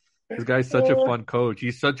guy. This guy's such a fun coach.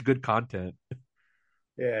 He's such good content.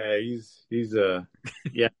 Yeah, he's yeah.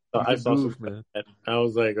 He's I a saw some goof, stuff man. and I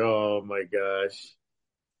was like, oh my gosh.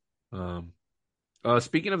 Um,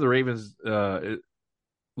 speaking of the Ravens,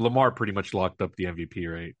 Lamar pretty much locked up the MVP,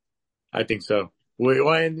 right? I think so.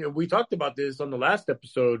 And we talked about this on the last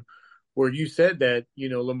episode where you said that,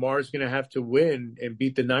 Lamar's going to have to win and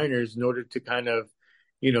beat the Niners in order to kind of,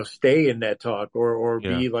 stay in that talk or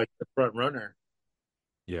Yeah, be like the front runner.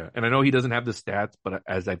 yeah. And I know he doesn't have the stats, but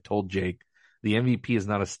as I've told Jake, the MVP is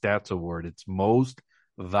not a stats award. It's most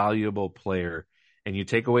valuable player. And you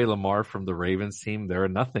take away Lamar from the Ravens team, they're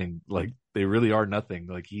nothing. Like they really are nothing.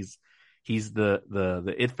 Like he's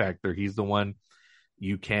the it factor. He's the one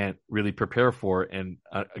you can't really prepare for. And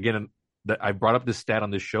again, I brought up this stat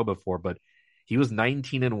on this show before, but he was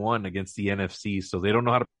 19-1 against the NFC, so they don't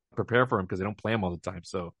know how to prepare for him because they don't play him all the time.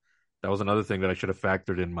 So that was another thing that I should have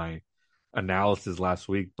factored in my analysis last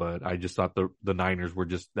week. But I just thought the Niners were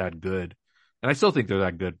just that good, and I still think they're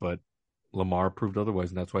that good. But Lamar proved otherwise,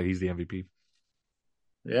 and that's why he's the MVP.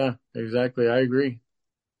 Yeah, exactly. I agree.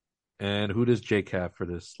 And who does Jake have for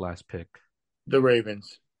this last pick? The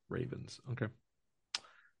Ravens. Ravens. Okay.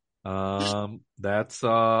 That's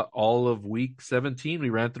all of week 17. We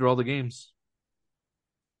ran through all the games.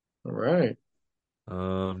 All right.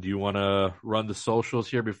 Do you want to run the socials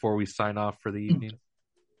here before we sign off for the evening?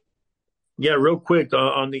 Yeah, real quick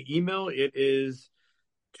on the email, it is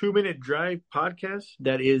 2 Minute Drive Podcast.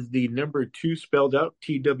 That is the number two spelled out,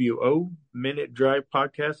 TWO, Minute Drive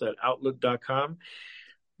Podcast at Outlook.com.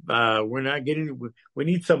 We're not getting, we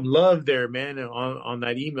need some love there, man, on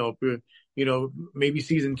that email. Maybe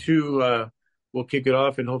season two, we'll kick it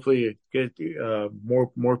off and hopefully get more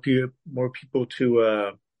people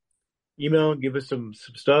to email and give us some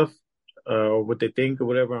stuff, or what they think or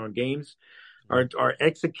whatever on games. Yeah. Our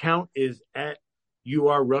X account is at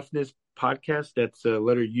UR Roughness Podcast. That's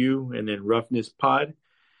letter U and then Roughness Pod.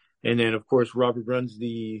 And then, of course, Robert runs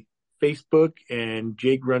the Facebook and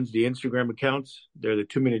Jake runs the Instagram accounts. They're the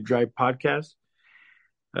 2 Minute Drive Podcast.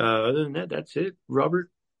 Other than that, that's it, Robert.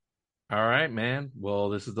 All right, man. Well,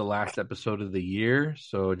 this is the last episode of the year,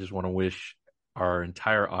 so I just want to wish our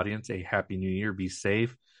entire audience a happy new year. Be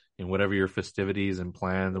safe in whatever your festivities and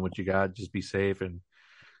plans and what you got. Just be safe. And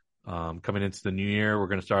coming into the new year, we're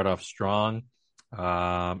going to start off strong.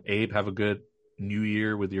 Abe, have a good new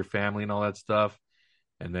year with your family and all that stuff,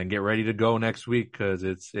 and then get ready to go next week because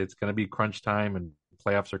it's going to be crunch time and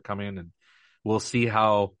playoffs are coming, and we'll see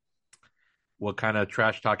what kind of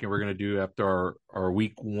trash talking we're going to do after our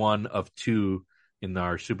week 1 of 2 in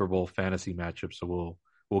our Super Bowl fantasy matchup. So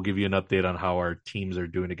we'll give you an update on how our teams are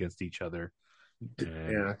doing against each other.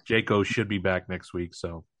 And Yeah, Jaco should be back next week.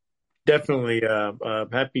 So definitely.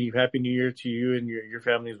 Happy New Year to you and your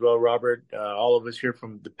family as well, Robert. All of us here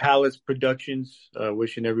from the Palace Productions,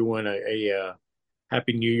 wishing everyone a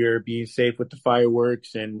happy New Year. Being safe with the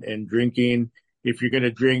fireworks and drinking. If you're gonna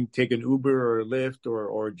drink, take an Uber or a Lyft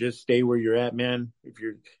or just stay where you're at, man. If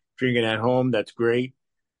you're drinking at home, that's great.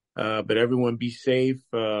 But everyone be safe.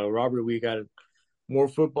 Robert, we got more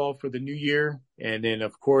football for the new year, and then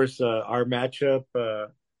of course our matchup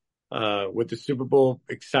with the Super Bowl,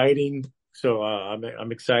 exciting. So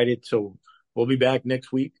I'm excited. So we'll be back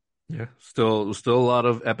next week. yeah, still a lot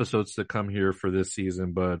of episodes to come here for this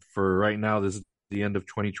season, but for right now, this is the end of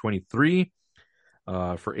 2023.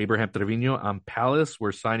 For Abraham Trevino, I'm Palace.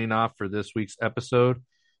 We're signing off for this week's episode.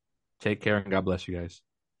 Take care and God bless you guys.